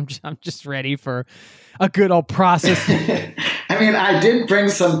food. I'm just ready for a good old processed. I mean, I did bring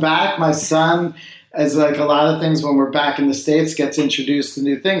some back. My son, as like a lot of things when we're back in the States, gets introduced to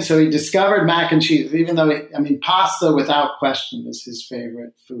new things. So he discovered mac and cheese, even though, pasta without question is his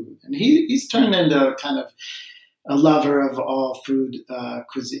favorite food. And he's turned into kind of a lover of all food,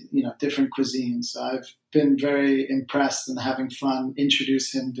 cuisine, different cuisines. So I've been very impressed and having fun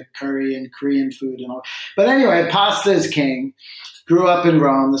introducing him to curry and Korean food and all. But anyway, pasta is king. Grew up in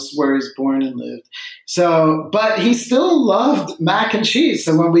Rome. This is where he's born and lived. So, but he still loved mac and cheese.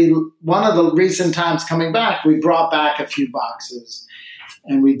 So one of the recent times coming back, we brought back a few boxes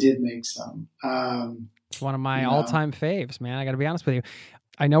and we did make some. It's one of my all-time faves, man. I got to be honest with you.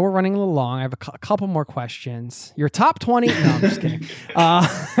 I know we're running a little long. I have a couple more questions. Your top 20? No, I'm just kidding. Got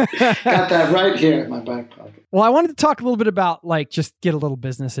that right here in my back pocket. Well, I wanted to talk a little bit about, just get a little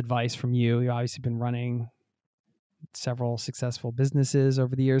business advice from you. You've obviously been running several successful businesses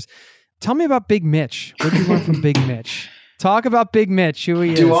over the years. Tell me about Big Mitch. What did you learn from Big Mitch? Talk about Big Mitch, who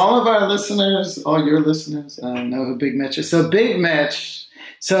he is. Do all of our listeners, all your listeners, know who Big Mitch is? So Big Mitch,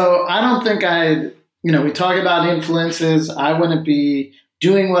 I don't think we talk about influences. I wouldn't be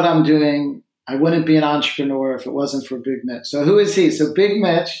doing what I'm doing. I wouldn't be an entrepreneur if it wasn't for Big Mitch. So who is he? So Big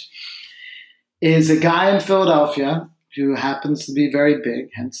Mitch is a guy in Philadelphia who happens to be very big,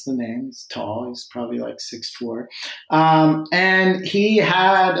 hence the name. He's tall. He's probably like 6'4". And he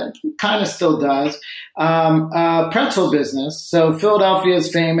had, kind of still does, a pretzel business. So Philadelphia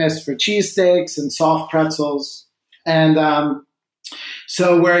is famous for cheesesteaks and soft pretzels. And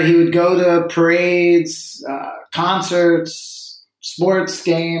so where he would go to parades, concerts, sports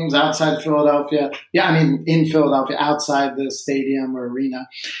games outside Philadelphia. In Philadelphia, outside the stadium or arena.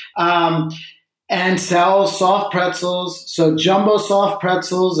 And sell soft pretzels, so jumbo soft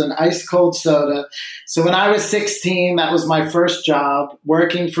pretzels and ice cold soda. So when I was 16, that was my first job,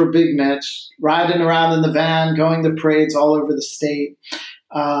 working for Big Mitch, riding around in the van, going to parades all over the state,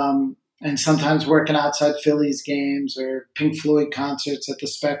 and sometimes working outside Phillies games or Pink Floyd concerts at the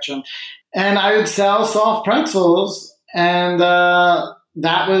Spectrum. And I would sell soft pretzels, and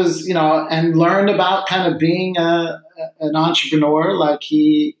that was, and learned about kind of being an entrepreneur like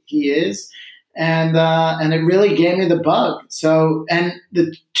he is. And it really gave me the bug. So, and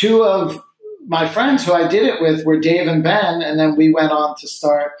the two of my friends who I did it with were Dave and Ben, and then we went on to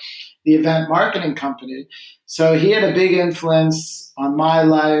start the event marketing company. So he had a big influence on my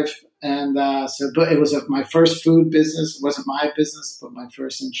life. And but it was my first food business. It wasn't my business, but my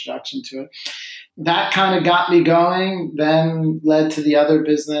first introduction to it. That kind of got me going, then led to the other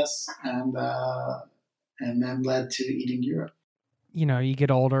business, and then led to Eating Europe. You get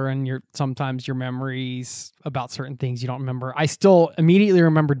older and sometimes your memories about certain things you don't remember. I still immediately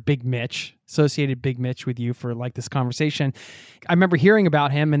remembered Big Mitch, associated Big Mitch with you for this conversation. I remember hearing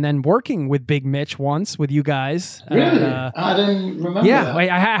about him and then working with Big Mitch once with you guys. Really? I didn't remember that.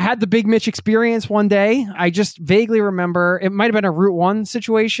 I had the Big Mitch experience one day. I just vaguely remember it might have been a Route 1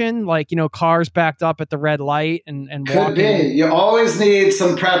 situation, cars backed up at the red light and Could walking. be. You always need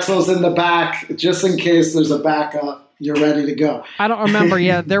some pretzels in the back just in case there's a backup. you're ready to go. I don't remember.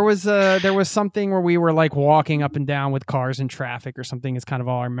 Yeah, there was something where we were like walking up and down with cars in traffic or something. Is kind of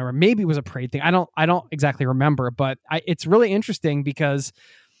all I remember. Maybe it was a parade thing. I don't exactly remember, but it's really interesting because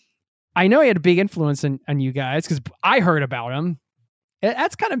I know he had a big influence on you guys because I heard about him.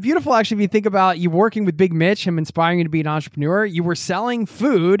 That's kind of beautiful, actually. If you think about you working with Big Mitch, him inspiring you to be an entrepreneur, you were selling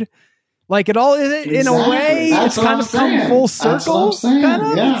food. Like it all, in a way, it's kind of come full circle. That's what I'm saying. Kind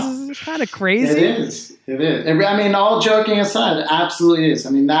of, yeah. It's kind of crazy. It is. I mean, all joking aside, it absolutely is. I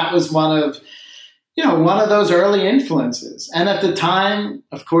mean, that was one of those early influences. And at the time,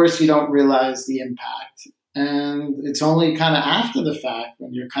 of course, you don't realize the impact. And it's only kind of after the fact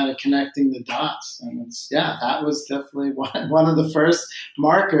when you're kind of connecting the dots. And that was definitely one of the first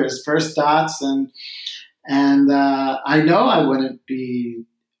markers, first dots. And I know I wouldn't be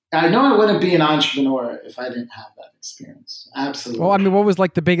an entrepreneur if I didn't have that experience. Absolutely. Well, I mean, what was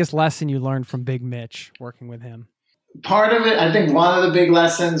like the biggest lesson you learned from Big Mitch working with him? Part of it, I think one of the big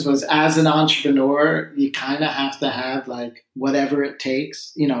lessons was as an entrepreneur, you kind of have to have like whatever it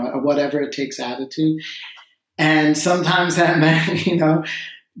takes, a whatever it takes attitude. And sometimes that meant,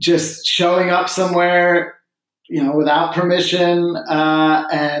 just showing up somewhere, without permission,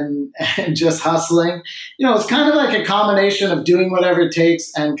 and just hustling. It's kind of like a combination of doing whatever it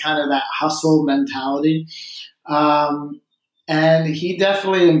takes and kind of that hustle mentality. And he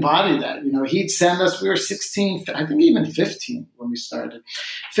definitely embodied that. He'd send us, we were 16, I think even 15 when we started.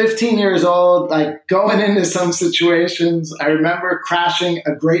 15 years old, like going into some situations. I remember crashing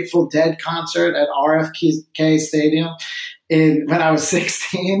a Grateful Dead concert at RFK Stadium when I was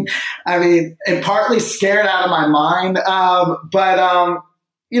 16. I mean, and partly scared out of my mind. But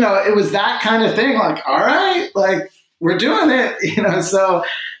it was that kind of thing. Like, all right, like we're doing it, so.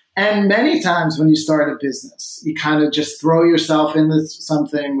 And many times when you start a business, you kind of just throw yourself into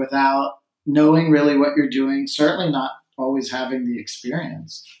something without knowing really what you're doing, certainly not always having the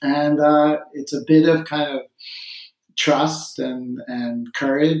experience. And it's a bit of kind of trust and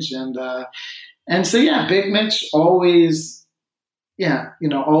courage. And so, Big Mitch always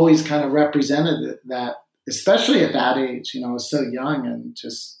kind of represented that, especially at that age, I was so young and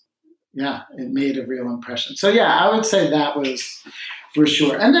just, it made a real impression. So, I would say that was for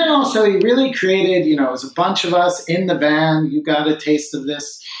sure. And then also he really created, it was a bunch of us in the van. You got a taste of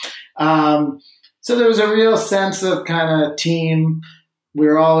this. So there was a real sense of kind of team. We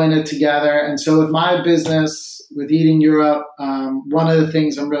were all in it together. And so with my business, with Eating Europe, one of the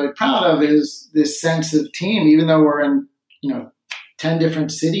things I'm really proud of is this sense of team. Even though we're in, 10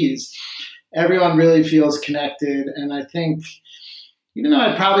 different cities, everyone really feels connected. And I think, even though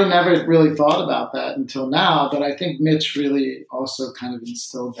I probably never really thought about that until now, but I think Mitch really also kind of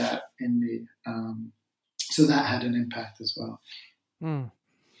instilled that in me. So that had an impact as well.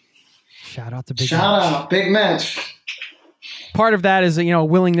 Shout out to Big Mitch. Shout out, Big Mitch. Part of that is,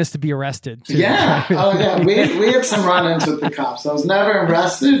 willingness to be arrested, too. Yeah. Oh, yeah. We had some run-ins with the cops. I was never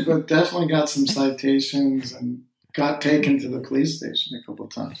arrested, but definitely got some citations and got taken to the police station a couple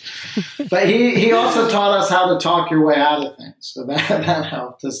of times. But he also taught us how to talk your way out of things. So that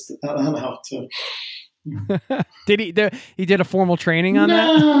helped us. That helped too. Did he did a formal training on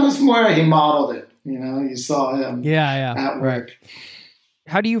that? No, it was more he modeled it. You saw him at work. Right.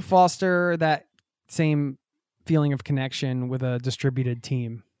 How do you foster that same feeling of connection with a distributed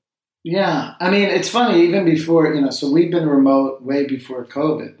team? Yeah. I mean, it's funny, even before, so we've been remote way before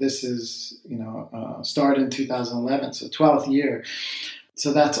COVID. This is, started in 2011, so 12th year.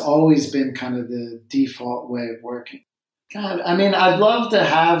 So that's always been kind of the default way of working. God, I mean, I'd love to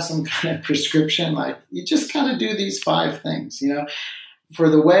have some kind of prescription, like you just kind of do these 5 things, for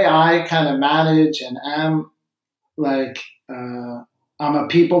the way I kind of manage and am, like, I'm a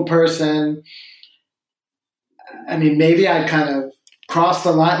people person. I mean, maybe I kind of cross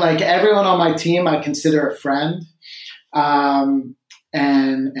the line. Like everyone on my team, I consider a friend, and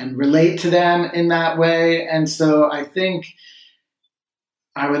relate to them in that way. And so I think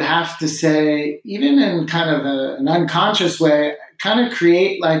I would have to say, even in kind of an unconscious way, kind of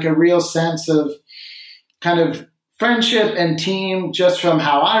create like a real sense of kind of friendship and team just from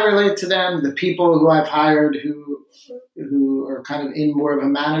how I relate to them, the people who I've hired who are kind of in more of a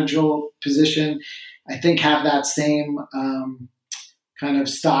managerial position, I think have that same kind of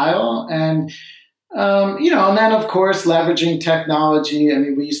style. And, and then of course, leveraging technology. I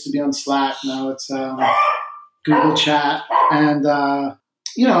mean, we used to be on Slack. Now it's Google Chat, and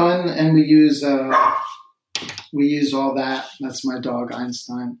we use all that. That's my dog,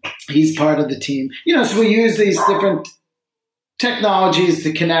 Einstein. He's part of the team. So we use these different technologies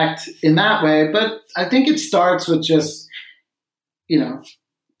to connect in that way. But I think it starts with just,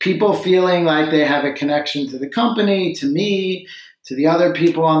 people feeling like they have a connection to the company, to me, to the other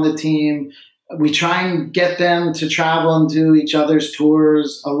people on the team. We try and get them to travel and do each other's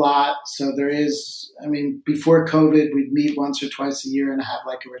tours a lot. So there is, I mean, before COVID, we'd meet once or twice a year and have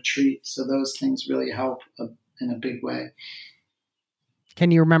like a retreat. So those things really help in a big way.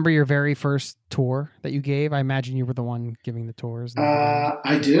 Can you remember your very first tour that you gave? I imagine you were the one giving the tours.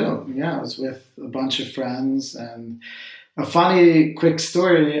 I do. Yeah, I was with a bunch of friends. And a funny, quick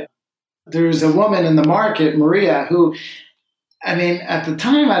story. There was a woman in the market, Maria, who, I mean, at the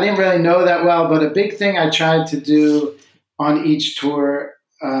time, I didn't really know that well, but a big thing I tried to do on each tour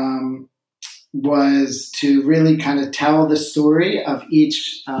was to really kind of tell the story of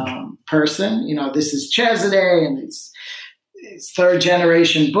each person. You know, this is Cesare and he's third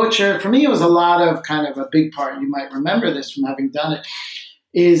generation butcher. For me, it was a lot of kind of a big part. You might remember this from having done it,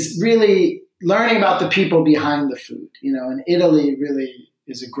 is really learning about the people behind the food. You know, and Italy really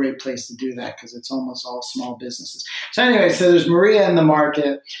is a great place to do that because it's almost all small businesses. So anyway, so there's Maria in the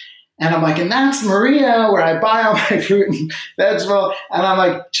market. And I'm like, and that's Maria, where I buy all my fruit and vegetable. And I'm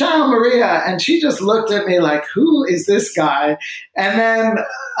like, ciao, Maria. And she just looked at me like, who is this guy? And then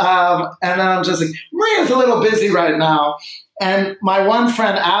I'm just like, Maria's a little busy right now. And my one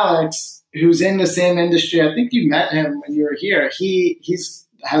friend, Alex, who's in the same industry, I think you met him when you were here. He's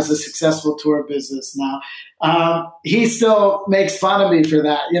has a successful tour business now. He still makes fun of me for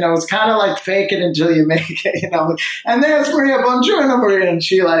that. You know, it's kind of like fake it until you make it, you know. And there's Maria, buongiorno, Maria. And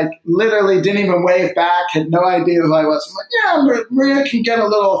she like literally didn't even wave back, had no idea who I was. I'm like, yeah, Maria can get a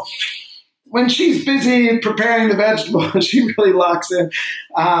little, when she's busy preparing the vegetables, she really locks in.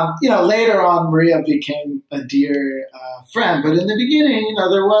 You know, later on, Maria became a dear friend. But in the beginning, you know,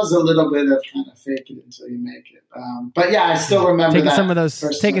 there was a little bit of kind of fake it until you make it. But yeah, I still remember taking that.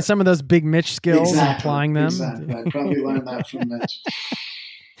 Some of those big Mitch skills and applying them. Exactly. I probably learned that from Mitch.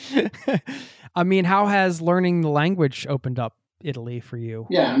 I mean, how has learning the language opened up Italy for you?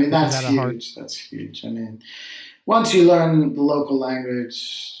 Yeah, I mean, that's huge. That's huge. I mean, once you learn the local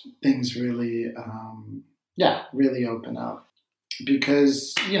language, things really, really open up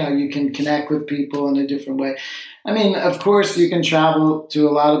because, you know, you can connect with people in a different way. I mean, of course, you can travel to a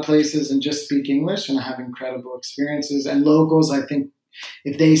lot of places and just speak English and have incredible experiences. And locals, I think,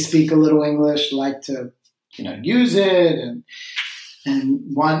 if they speak a little English, like to, you know, use it and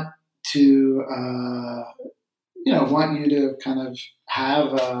want to, want you to kind of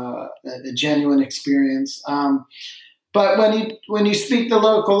have a genuine experience. But when you speak the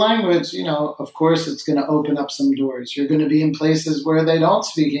local language, you know, of course, it's going to open up some doors. You're going to be in places where they don't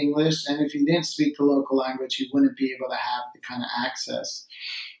speak English. And if you didn't speak the local language, you wouldn't be able to have the kind of access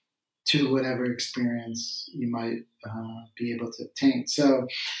to whatever experience you might be able to obtain. So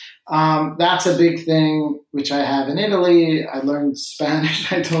that's a big thing, which I have in Italy. I learned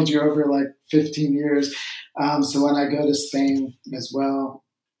Spanish, I told you, over like 15 years. So when I go to Spain as well,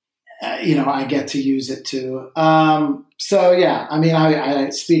 I get to use it too. So yeah, I mean, I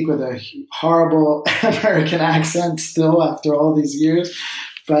speak with a horrible American accent still after all these years,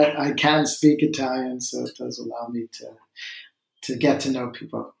 but I can speak Italian, so it does allow me to get to know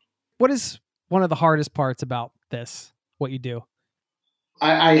people. What is one of the hardest parts about this, what you do?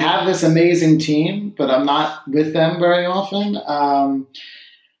 I have this amazing team, but I'm not with them very often.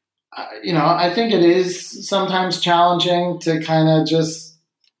 I think it is sometimes challenging to kind of just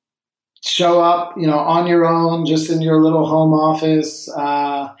show up, on your own, just in your little home office.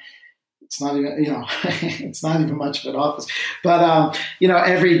 It's not even, it's not even much of an office, but,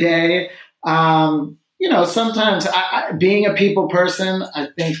 every day, sometimes being a people person, I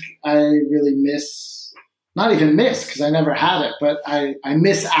think I really not even miss because I never had it, but I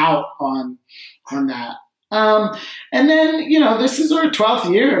miss out on that. And then, this is our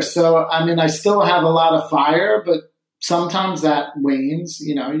 12th year. So, I mean, I still have a lot of fire, but sometimes that wanes.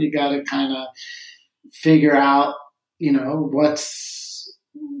 You got to kind of figure out, what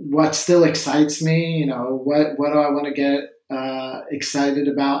still excites me, what do I want to get excited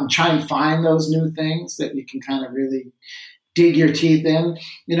about, and try and find those new things that you can kind of really dig your teeth in.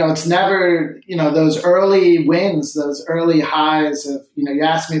 It's never, those early wins, those early highs of, you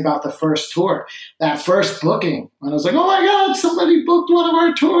asked me about the first tour, that first booking, when I was like, oh my God, somebody booked one of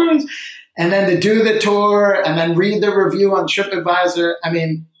our tours. And then to do the tour and then read the review on TripAdvisor. I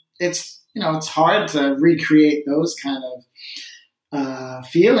mean, it's hard to recreate those kind of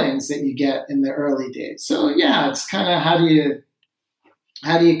feelings that you get in the early days. So yeah, it's kind of how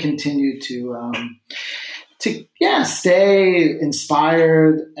do you continue to stay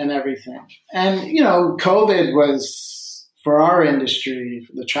inspired and everything. And, COVID was for our industry,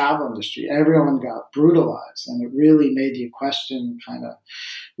 for the travel industry, everyone got brutalized, and it really made you question kind of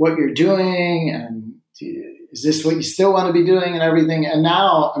what you're doing, and is this what you still want to be doing, and everything. And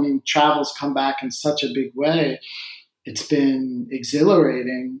now, I mean, travel's come back in such a big way. It's been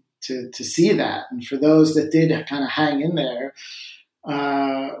exhilarating to see that. And for those that did kind of hang in there,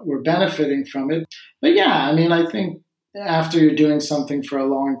 we're benefiting from it. But yeah, I mean, I think after you're doing something for a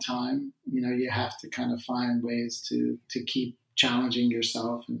long time, you have to kind of find ways to keep challenging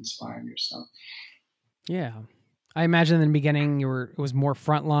yourself and inspiring yourself. Yeah. I imagine in the beginning it was more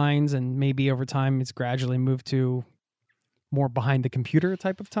front lines, and maybe over time it's gradually moved to more behind the computer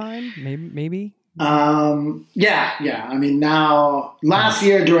type of time. Maybe. Yeah. I mean, now last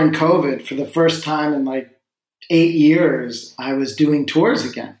year during COVID, for the first time in like 8 years, I was doing tours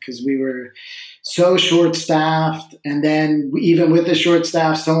again because we were so short-staffed. And then even with the short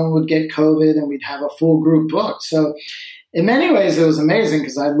staff, someone would get COVID and we'd have a full group booked. So in many ways, it was amazing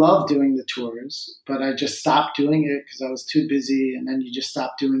because I loved doing the tours, but I just stopped doing it because I was too busy. And then you just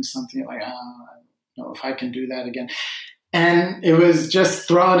stop doing something like, I don't know if I can do that again. And it was just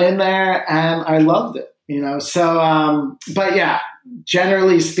thrown in there, and I loved it, So, but yeah,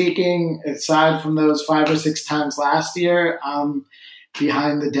 generally speaking, aside from those 5 or 6 times last year,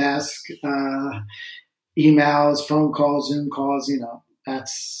 behind the desk, emails, phone calls, Zoom calls,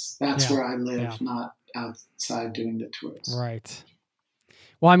 that's where I live, not outside doing the tours. Right.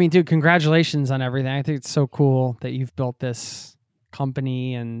 Well, I mean, dude, congratulations on everything. I think it's so cool that you've built this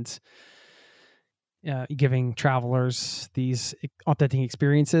company and giving travelers these authentic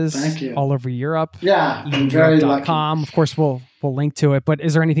experiences all over Europe. Yeah, I'm very lucky. Of course, we'll link to it. But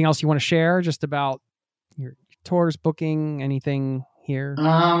is there anything else you want to share just about your tours, booking, anything here?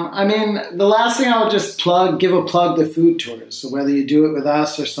 I mean, the last thing I would just give a plug to food tours. So whether you do it with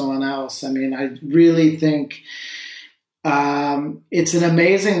us or someone else, I mean, I really think it's an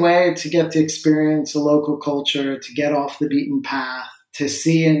amazing way to get to experience a local culture, to get off the beaten path, to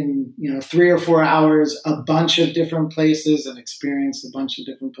see in 3 or 4 hours a bunch of different places and experience a bunch of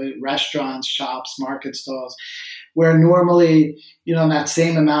different places, restaurants, shops, market stalls, where normally, in that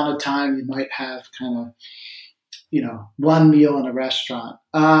same amount of time, you might have kind of, one meal in a restaurant.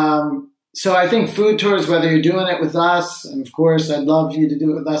 So I think food tours, whether you're doing it with us, and of course, I'd love you to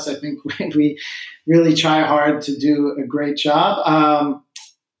do it with us. I think we really try hard to do a great job.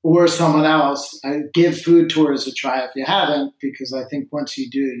 Or someone else, I give food tours a try if you haven't, because I think once you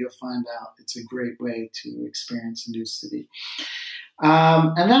do, you'll find out it's a great way to experience a new city.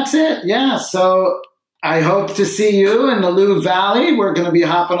 And that's it. Yeah. So I hope to see you in the Lou Valley. We're going to be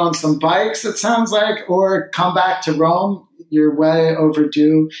hopping on some bikes, it sounds like, or come back to Rome. You're way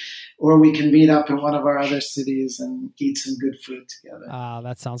overdue. Or we can meet up in one of our other cities and eat some good food together.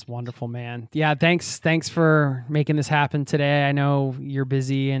 That sounds wonderful, man. Yeah, thanks for making this happen today. I know you're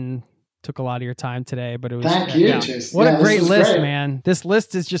busy and took a lot of your time today, but it was Thank you, Jason. What a great list, man. This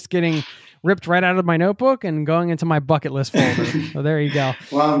list is just getting ripped right out of my notebook and going into my bucket list folder. So there you go.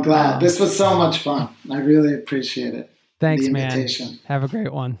 Well, I'm glad. This was so much fun. I really appreciate it. Thanks, man. Have a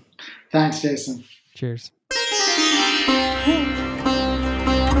great one. Thanks, Jason. Cheers.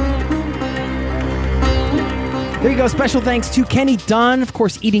 There you go. Special thanks to Kenny Dunn. Of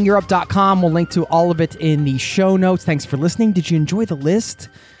course, eatingeurope.com. We'll link to all of it in the show notes. Thanks for listening. Did you enjoy the list?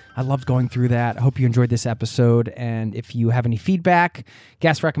 I loved going through that. I hope you enjoyed this episode. And if you have any feedback,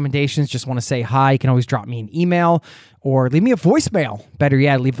 guest recommendations, just want to say hi, you can always drop me an email or leave me a voicemail. Better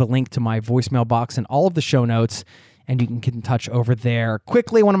yet, leave the link to my voicemail box in all of the show notes, and you can get in touch over there.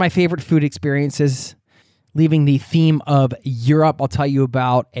 Quickly, one of my favorite food experiences, leaving the theme of Europe, I'll tell you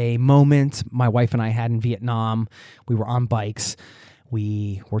about a moment my wife and I had in Vietnam. We were on bikes.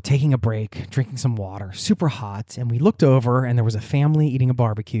 We were taking a break, drinking some water, super hot, and we looked over and there was a family eating a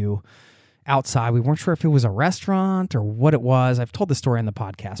barbecue outside. We weren't sure if it was a restaurant or what it was. I've told this story on the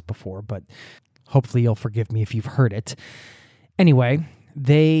podcast before, but hopefully you'll forgive me if you've heard it. Anyway,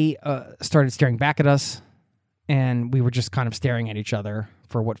 they started staring back at us, and we were just kind of staring at each other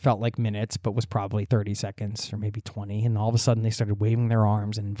for what felt like minutes, but was probably 30 seconds or maybe 20. And all of a sudden they started waving their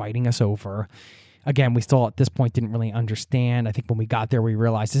arms and inviting us over. Again, we still at this point didn't really understand. I think when we got there, we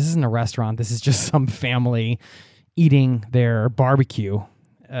realized this isn't a restaurant. This is just some family eating their barbecue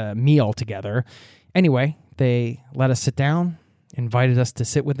meal together. Anyway, they let us sit down, invited us to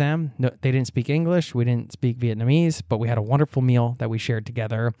sit with them. No, they didn't speak English. We didn't speak Vietnamese, but we had a wonderful meal that we shared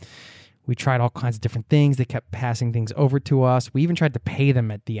together. We tried all kinds of different things. They kept passing things over to us. We even tried to pay them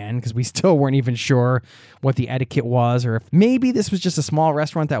at the end because we still weren't even sure what the etiquette was, or if maybe this was just a small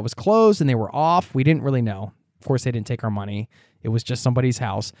restaurant that was closed and they were off. We didn't really know. Of course, they didn't take our money. It was just somebody's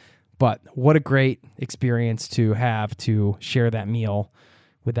house. But what a great experience to have to share that meal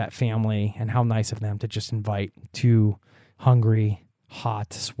with that family, and how nice of them to just invite two hungry,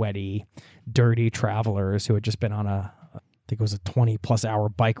 hot, sweaty, dirty travelers who had just been on I think it was a 20-plus hour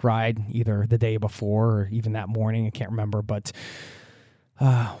bike ride, either the day before or even that morning. I can't remember, but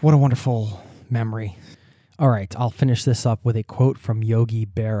what a wonderful memory. All right, I'll finish this up with a quote from Yogi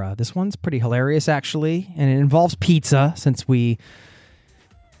Berra. This one's pretty hilarious, actually, and it involves pizza, since we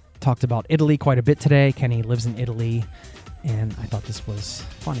talked about Italy quite a bit today. Kenny lives in Italy, and I thought this was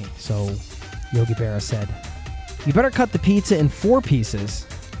funny. So Yogi Berra said, "You better cut the pizza in 4 pieces,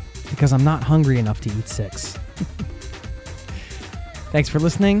 because I'm not hungry enough to eat 6. Thanks for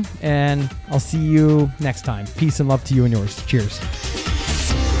listening, and I'll see you next time. Peace and love to you and yours. Cheers.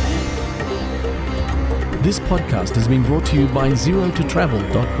 This podcast has been brought to you by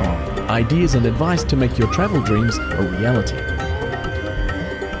ZeroToTravel.com. Ideas and advice to make your travel dreams a reality.